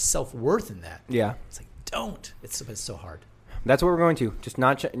so much self-worth in that. Yeah, it's like don't. It's so hard. That's what we're going to. Just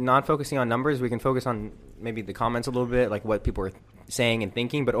not focusing on numbers. We can focus on maybe the comments a little bit, like what people are saying and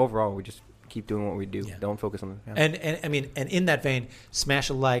thinking. But overall, we just keep doing what we do. Yeah. Don't focus on the And I mean, and in that vein, smash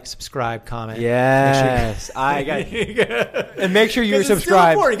a like, subscribe, comment. Yes, and make sure you subscribe. It's still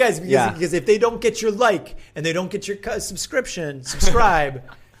important, guys, because if they don't get your like and they don't get your subscribe,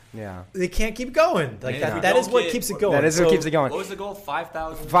 they can't keep going. Like that is what keeps it going. That is what keeps it going. What was the goal?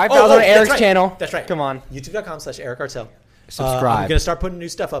 5,000. 5,000 on Eric's channel. That's right. Come on. YouTube.com/EricArtel. Subscribe. I'm going to start putting new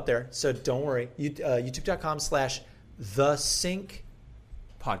stuff up there, so don't worry. YouTube.com/TheSync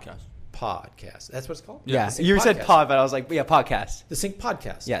Podcast. That's what it's called? Yeah. You said pod, but I was like, podcast. The Sync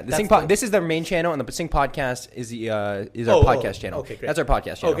Podcast. Yeah, the Sync Podcast. This is their main channel, and the Sync Podcast is our podcast channel. Okay, great. That's our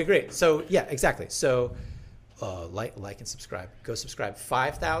podcast channel. Okay, great. So, yeah, exactly. So, like and subscribe. Go subscribe.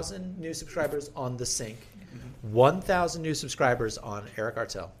 5,000 new subscribers on The Sync. 1,000 new subscribers on Eric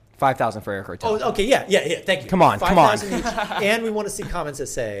Artel. 5,000 for Eric Artel. Oh, okay. Yeah. Thank you. Come on. 5,000 each. And we want to see comments that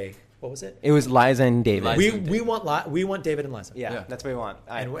say, what was it? It was Liza and David. We want David and Liza. Yeah, that's what we want.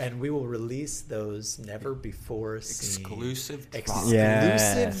 And we will release those never before seen exclusive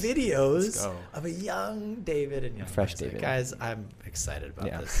videos of a young David and young fresh Liza. David. Guys, I'm excited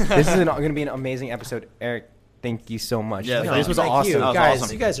about this. This is going to be an amazing episode. Eric, thank you so much. Yeah, this was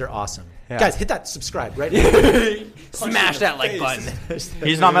awesome. You guys are awesome. Yeah. Guys, hit that subscribe right now. Smash that like button.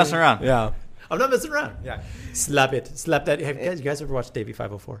 He's not messing around. Yeah. I'm not messing around. Yeah. Slap that. Have you guys ever watched Davey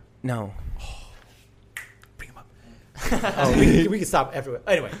 504? No. Bring him up. We can stop everywhere.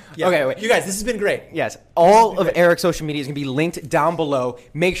 Anyway. Yeah. Okay, wait. You guys, this has been great. Yes. All of Eric's social media is going to be linked down below.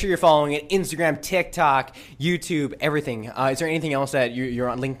 Make sure you're following it. Instagram, TikTok, YouTube, everything. Is there anything else that you're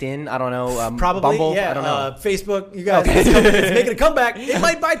on LinkedIn? I don't know. Probably, Bumble? yeah. I don't know. Facebook. You guys, it's making a comeback. It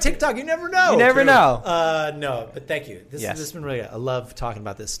might buy TikTok. You never know. You never know. No, but thank you. This has been really good. I love talking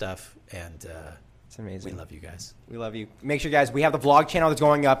about this stuff, and it's amazing. We love you guys. We love you. Make sure, guys, we have the vlog channel that's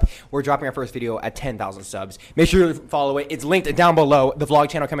going up. We're dropping our first video at 10,000 subs. Make sure you follow it. It's linked down below. The vlog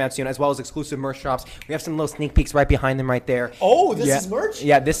channel coming out soon, as well as exclusive merch drops. We have some little sneak peeks right behind them right there. Oh, this is merch?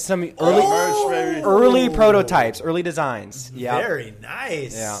 Yeah, this is some early prototypes, early designs. Yeah. Very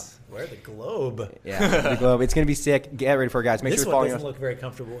nice. Yeah. Wear the globe. Yeah, the globe. It's going to be sick. Get ready for it, guys. Make sure you're following us. This one doesn't look very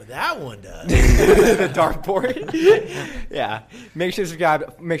comfortable. That one does. The dartboard. Yeah. Make sure to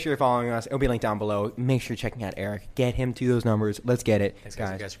subscribe. Make sure you're following us. It'll be linked down below. Make sure you're checking out Eric. Get him to those numbers. Let's get it. Thanks,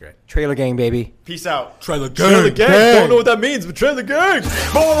 guys. You guys are great. Trailer Gang, baby. Peace out. Trailer Gang. Don't know what that means, but Trailer Gang.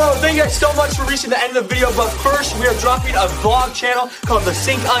 Thank you guys so much for reaching the end of the video. But first, we are dropping a vlog channel called The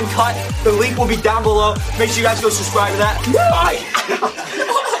Sync Uncut. The link will be down below. Make sure you guys go subscribe to that. Bye.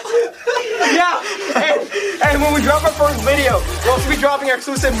 Yeah, and And when we drop our first video, we'll also be dropping our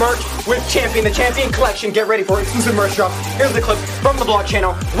exclusive merch with Champion, the Champion Collection. Get ready for exclusive merch drop. Here's the clip from the vlog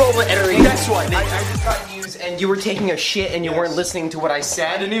channel. Roll it, editing. Guess what? I just got news, and you were taking a shit, and you weren't listening to what I said.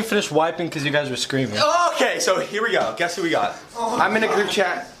 I didn't even finish wiping because you guys were screaming. Okay, so here we go. Guess who we got? I'm in a group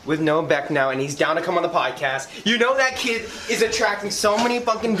chat with Noah Beck now, and he's down to come on the podcast. You know that kid is attracting so many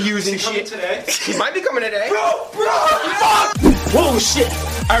fucking views and shit. Today? He might be coming today. Bro! Fuck! Whoa, shit!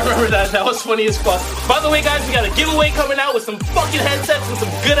 I remember that. That was funny as fuck. By the way, guys, we got a giveaway coming out with some fucking headsets and some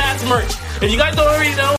good ass merch. If you guys don't already know,